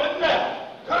up in Nazareth.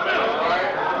 Come in.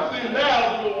 See,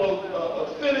 Nazareth was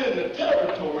a city in the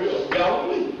territory of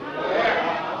Galilee.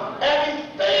 And he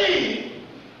stayed,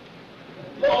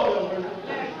 Lord have mercy,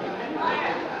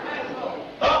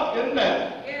 up in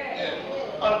Nazareth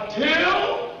until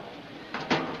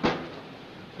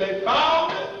they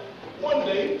found it one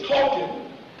day talking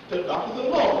to doctors and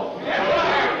lawyers.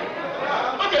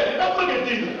 Look at it. Now look at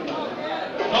Jesus.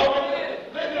 Talking,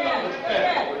 they didn't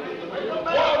understand.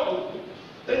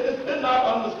 They just did not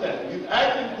understand. He's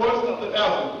asking questions and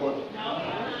answering questions.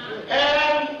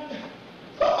 And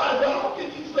somebody said, how can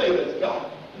you say this, God?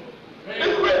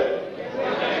 It's written.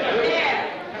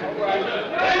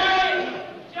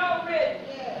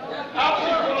 After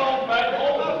he went on back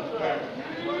home,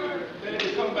 then he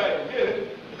come back and get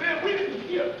it. Then we didn't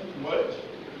hear too much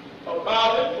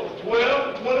about it from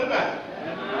 12 to 29.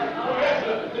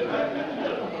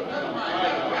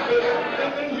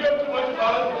 Didn't hear too much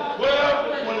about it from 12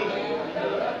 to 29.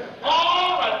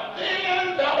 All right, then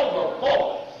there was a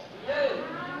voice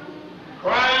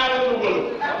crying in the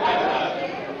wilderness.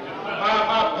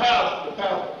 My pastor,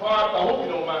 Pastor Clark, I hope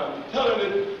you don't mind me telling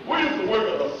it, we used to work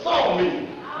at the saw meeting.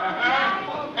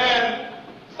 And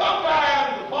sometimes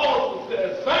the boss would say,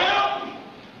 Sam,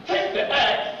 take the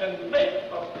axe and make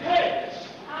a pass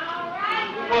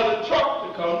for the truck to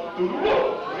come through the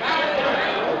wood.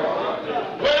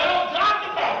 Well, John the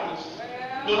Baptist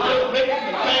was just making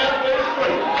the path very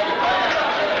straight.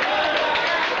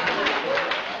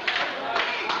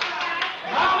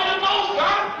 How many more,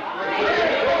 son?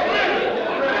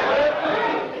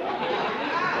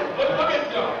 Look at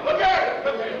John. Look at it.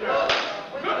 Look at John.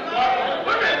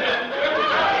 Look at him.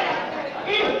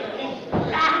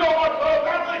 You know what, folks? I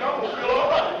think I'm going to feel all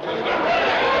right.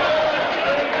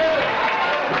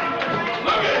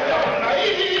 Look at John. Now,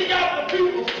 he got the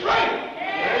people straight.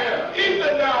 He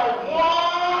said, now,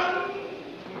 one,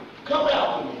 come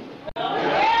after me.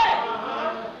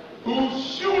 Who's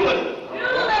shoeless?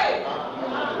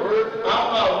 I'm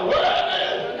not worthy.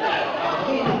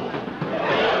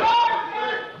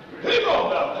 He's going to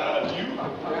baptize you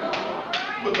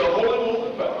with the Holy Ghost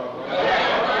and fire.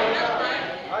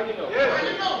 How you know?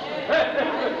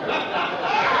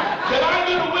 Can I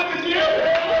get a witness here?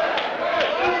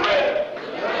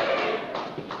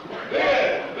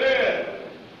 Then,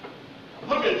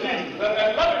 look at Jesus.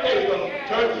 And let me tell you something,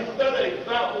 church. He set an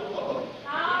example for us.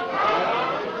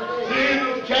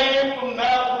 Jesus came from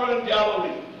Nazareth in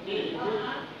Galilee.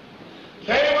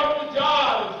 Came up to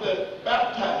John and said,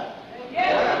 baptize.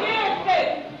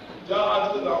 John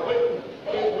said, now wait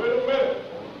a minute.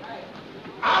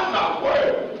 I'm not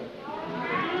worthy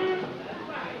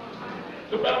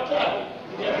to baptize.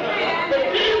 But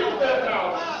Jesus said, now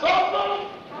somebody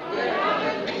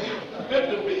meant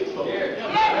to be so.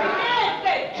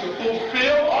 To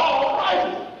fulfill all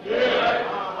righteousness.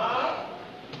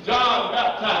 John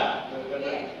baptized.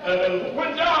 And when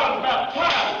John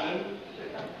baptized him,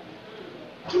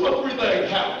 2 or 3 things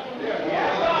happened.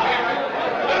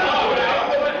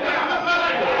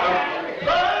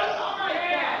 First,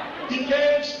 he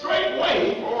came straightway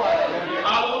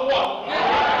out of the water.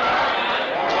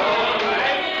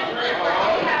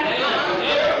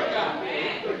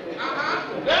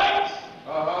 Next,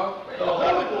 the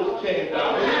Holy Ghost came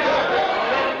down.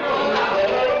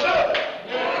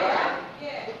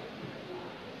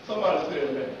 Somebody say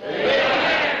amen.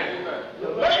 The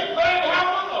next thing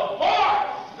happened, a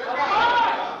voice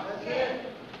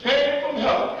came from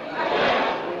heaven.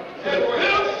 Said,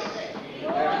 this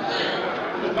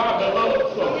is my beloved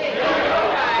son.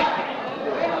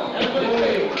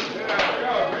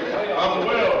 I'm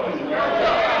well pleased.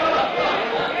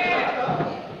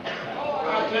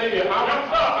 I tell you, I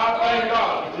thank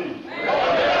God for Jesus.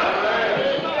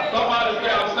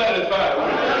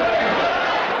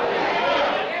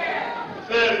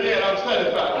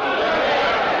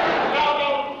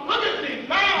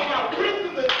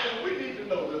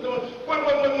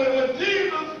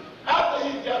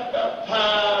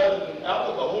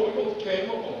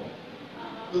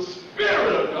 the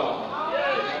Spirit of God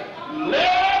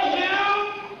led him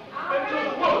into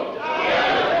the wilderness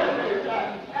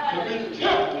to be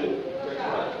tempted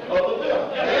of the devil.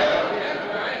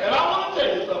 And I want to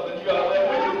tell you something, you guys, that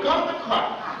when you come to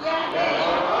Christ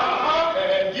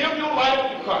and give your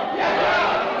life to Christ,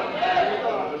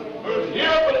 first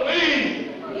hear,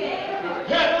 believe,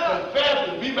 repent, confess,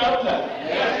 and be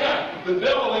baptized. The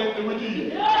devil ain't through with you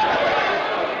yet.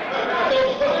 So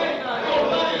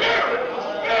the Spirit,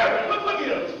 look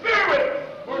here, the Spirit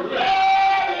will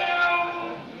lead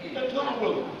him into the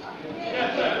wilderness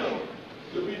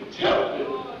to be tempted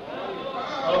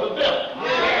of the devil.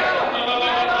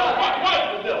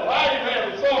 What the devil? I even had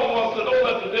a song once that don't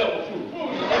let the devil fool.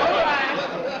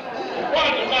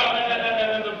 Watch him out.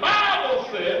 And the Bible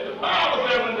said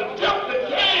when the tempter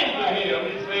came to him,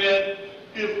 he said,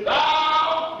 if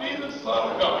thou be the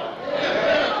Son of God,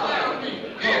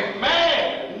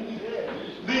 command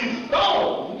these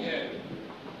stones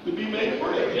to be made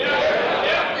bread.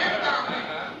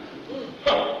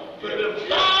 But if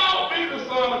thou be the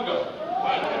Son of God,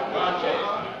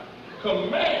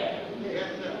 command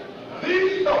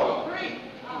these stones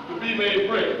to be made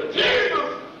bread. But Jesus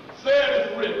said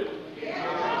it's written,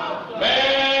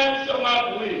 man shall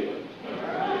not live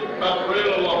by bread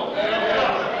alone,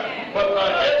 but by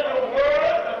every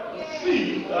word that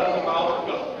proceeds out of the mouth of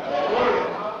God. Word.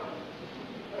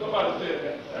 Somebody said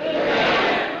that.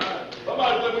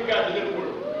 Somebody said we got to hear the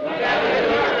word. Now,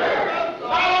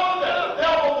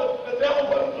 the devil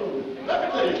wasn't through. Let me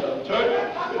tell you something, church.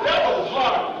 The devil is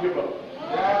hard to give up.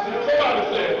 Somebody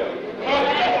said that. The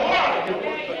devil is hard to give up.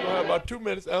 I have about 2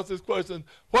 minutes to answer this question.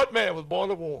 What man was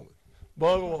born of a woman?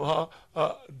 Born of a woman,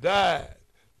 died,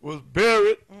 was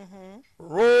buried,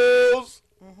 rose,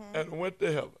 and went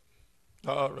to heaven.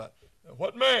 All right. Now,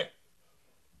 what man?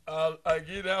 I'll give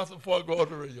you the answer before I go on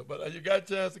the radio, but you got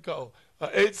a chance to call.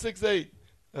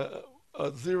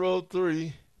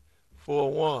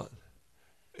 868-0341.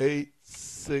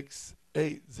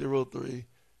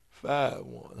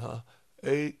 868-0351,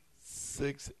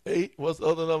 868. What's the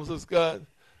other number, Sister Scott?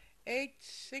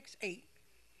 868-4336,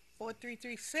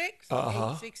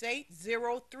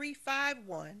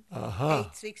 868-0351,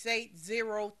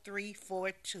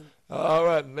 868-0342. All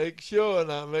right, make sure.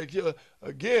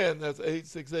 Again, that's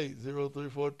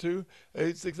 868-0342,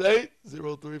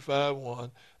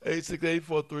 868-0351,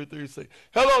 868-4336.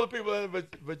 Hello to people in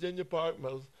Virginia Park,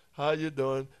 Mills. How you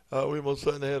doing? We most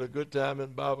certainly had a good time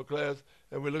in Bible class,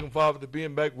 and we're looking forward to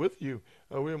being back with you.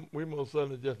 We most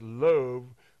certainly just love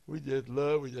what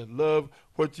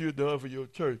you're doing for your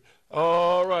church.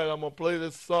 All right, I'm going to play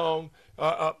this song.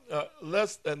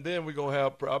 And then we're going to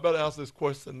have prayer. I better answer this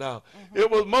question now.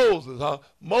 It was Moses,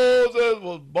 Moses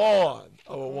was born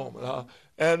of a woman,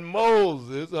 And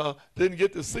Moses didn't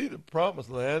get to see the promised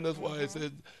land. That's why he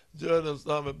said, Jordan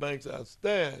Summit banks I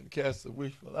stand, cast a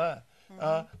wishful eye.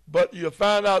 But you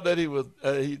find out that he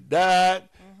died,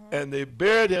 and they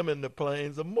buried him in the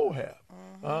plains of Moab.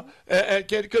 And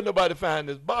couldn't nobody find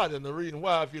his body. And the reason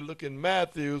why, if you look in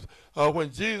Matthew,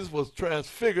 when Jesus was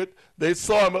transfigured, they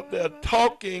saw him up there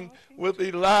talking with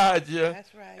Elijah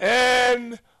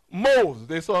and Moses.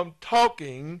 They saw him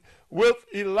talking with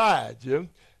Elijah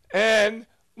and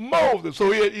Moses.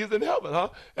 So he's in heaven,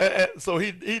 And so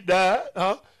he died,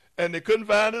 and they couldn't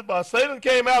find his body. Satan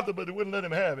came after, but they wouldn't let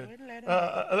him have it.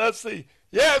 Let's see.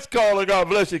 Yes, caller, God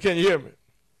bless you. Can you hear me?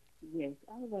 Yes,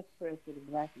 I would like to pray for the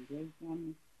Black and Gray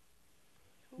family.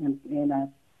 And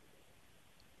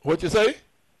what you say?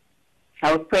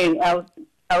 I was praying. I was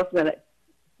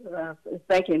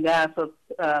thanking God for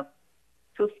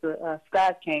Sister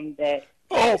Scott came back.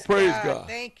 Oh, praise God!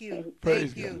 Thank you.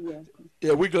 Praise Thank God.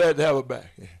 Yeah, we're glad to have her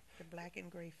back. The Black and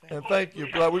Gray family. And thank you.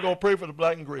 We're gonna pray for the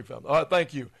Black and Gray family. All right,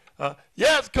 thank you.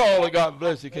 Yes, caller, God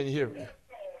bless you. Can you hear me?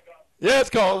 Yes,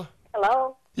 caller.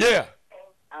 Hello. Yeah.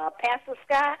 Pastor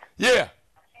Scott? Yeah.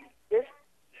 This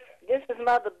is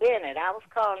Mother Bennett. I was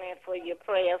calling in for your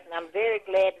prayers, and I'm very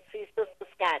glad to see Sister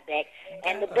Scott back.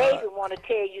 And the baby want to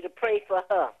tell you to pray for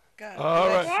her. All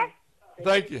right.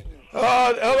 Thank you.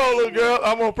 Hello, little girl.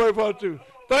 I'm going to pray for her, too.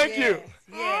 Thank you.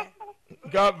 Yeah.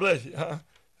 God bless you.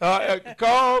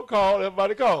 Call.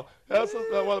 Everybody call. That's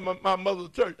one of my mother's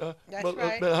church. That's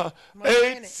right.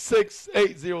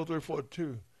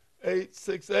 868-0342.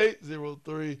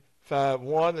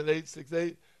 868-0351 and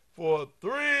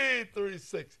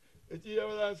 868-4336. Did you hear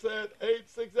what I said?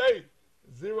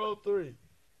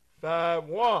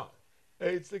 868-0351,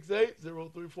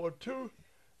 868-0342,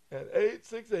 and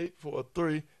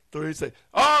 868-4336.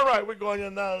 All right, we're going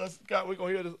in now. We're going to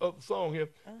hear this other song here.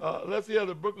 Let's hear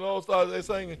the Brooklyn All-Stars. They're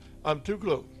singing, I'm Too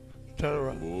Close. Turn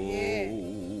around. Yeah.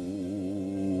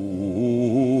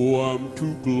 Oh, I'm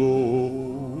too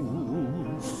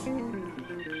close.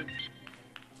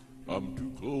 I'm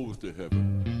too close to heaven.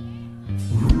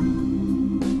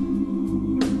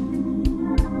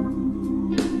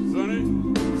 Sonny,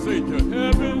 say to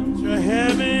heaven. To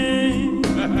heaven.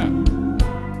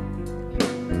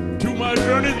 To my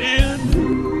journey's end.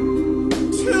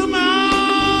 To my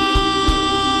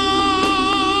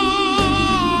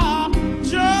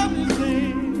journey's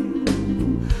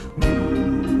end.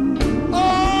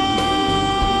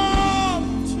 Oh,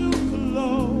 too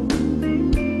close.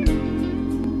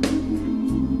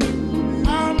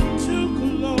 I'm too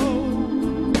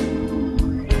close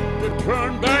To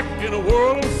turn back in a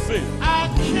world of sin. I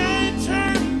can't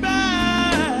turn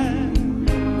back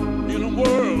In a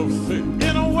world of sin.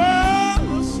 in a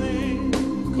world of sin.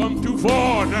 Come too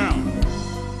far now.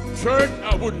 Church,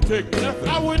 I wouldn't take nothing.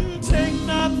 I wouldn't take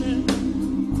nothing.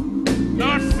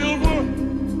 Not silver,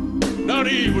 not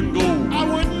even gold. I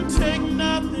wouldn't take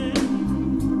nothing.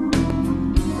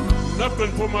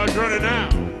 Nothing for my journey now.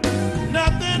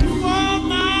 Nothing for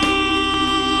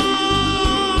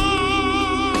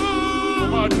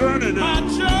My journey now. my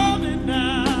journey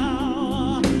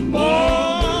now. Oh,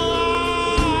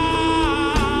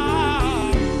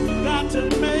 got to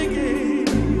make it.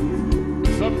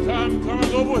 Sometimes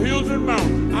coming over hills and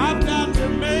mountains. I've got to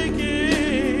make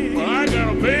it. But I got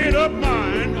a made up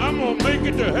mind. I'm gonna make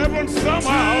it to heaven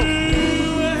somehow. To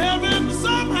heaven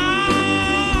somehow.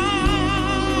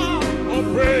 Oh,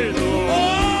 praise the Lord.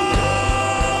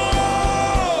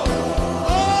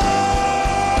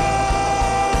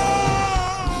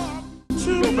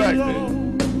 Go back there.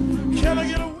 Can I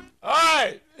get a All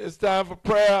right, it's time for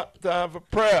prayer. Time for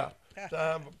prayer.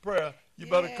 Time for prayer. You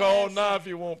better call Yes. now if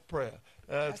you want prayer.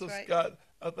 So right. Scott,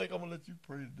 I think I'm gonna let you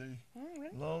pray today. All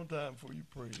right. Long time before you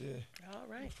pray. Yeah. All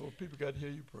right. Before people got to hear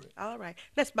you pray. All right.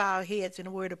 Let's bow our heads in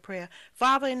a word of prayer.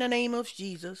 Father, in the name of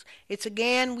Jesus, it's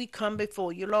again we come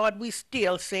before you. Lord, we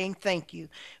still saying thank you.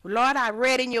 Lord, I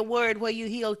read in your word where you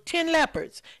healed 10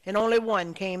 lepers and only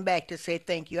one came back to say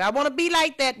thank you. I want to be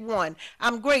like that one.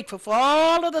 I'm grateful for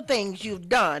all of the things you've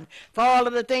done, for all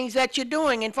of the things that you're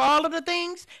doing, and for all of the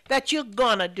things that you're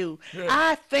going to do. Yeah.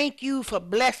 I thank you for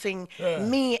blessing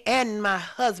me and my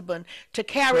husband to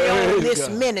carry Praise on this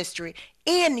God. ministry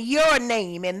in your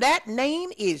name, and that name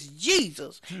is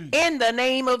Jesus. In the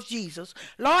name of Jesus,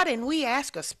 Lord, and we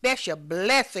ask a special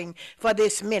blessing for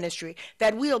this ministry,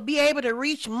 that we'll be able to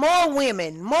reach more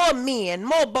women, more men,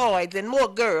 more boys, and more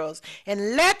girls,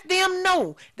 and let them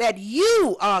know that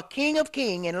you are King of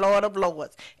Kings and Lord of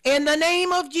Lords. In the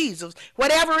name of Jesus,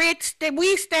 whatever it's that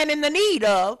we stand in the need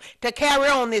of to carry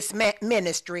on this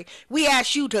ministry, we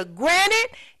ask you to grant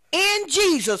it in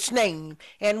Jesus' name,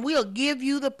 and we'll give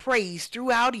you the praise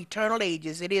throughout eternal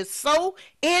ages. It is so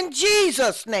in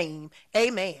Jesus' name.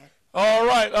 Amen. All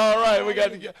right. We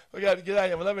got to get out of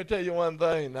here. But let me tell you one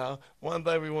thing now. One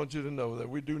thing we want you to know, that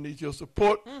we do need your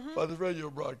support for this radio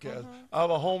broadcast.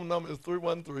 Our home number is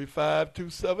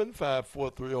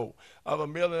 313-527-5430. Our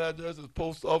mailing address is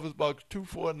Post Office Box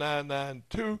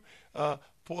 24992,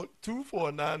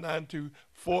 24992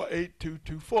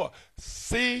 48224.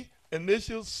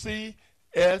 Initial CSA.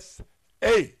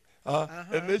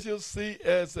 Initial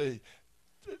CSA.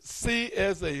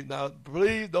 CSA. Now,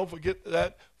 please don't forget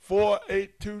that.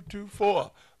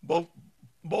 48224. Both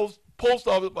Post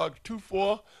Office Box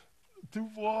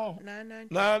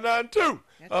 24992.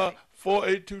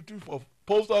 48224.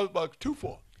 Post Office Box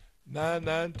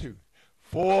 24992.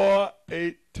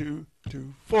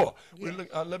 48224.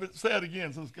 Let me say it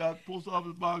again. So Scott, Post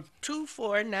Office Box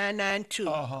 24992.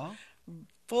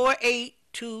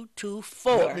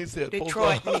 48224. Let me say it.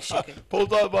 Detroit, Michigan.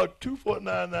 Post Office Box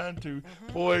 24992,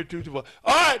 48224.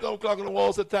 All right, on clock on the wall,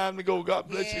 it's time to go. God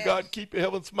bless you. God keep your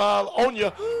heaven smile on you.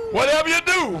 Whatever you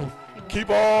do, keep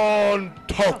on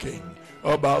talking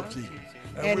about Jesus.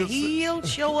 And we'll he'll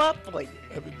show up for you.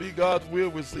 If it be God's will,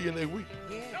 we'll see you next week.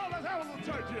 Y'all, let's have a little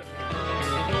church here.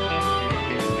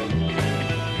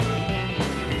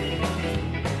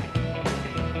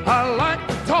 I like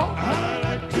to talk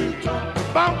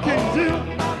about King Jesus.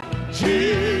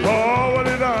 Oh, what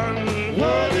he done.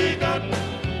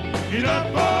 He done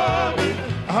for me.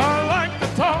 I like to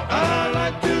talk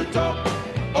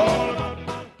all about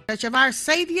my Church of Our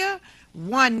Savior,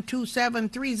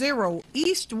 12730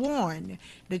 East Warren,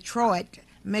 Detroit,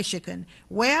 Michigan,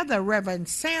 where the Reverend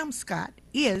Sam Scott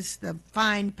is the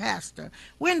fine pastor.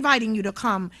 We're inviting you to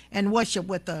come and worship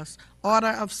with us. Order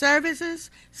of services,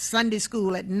 Sunday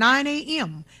school at 9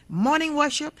 a.m., morning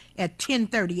worship at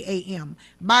 10:30 a.m.,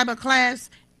 Bible class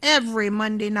every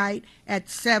Monday night at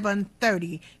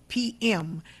 7:30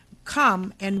 p.m.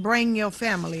 Come and bring your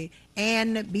family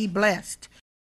and be blessed.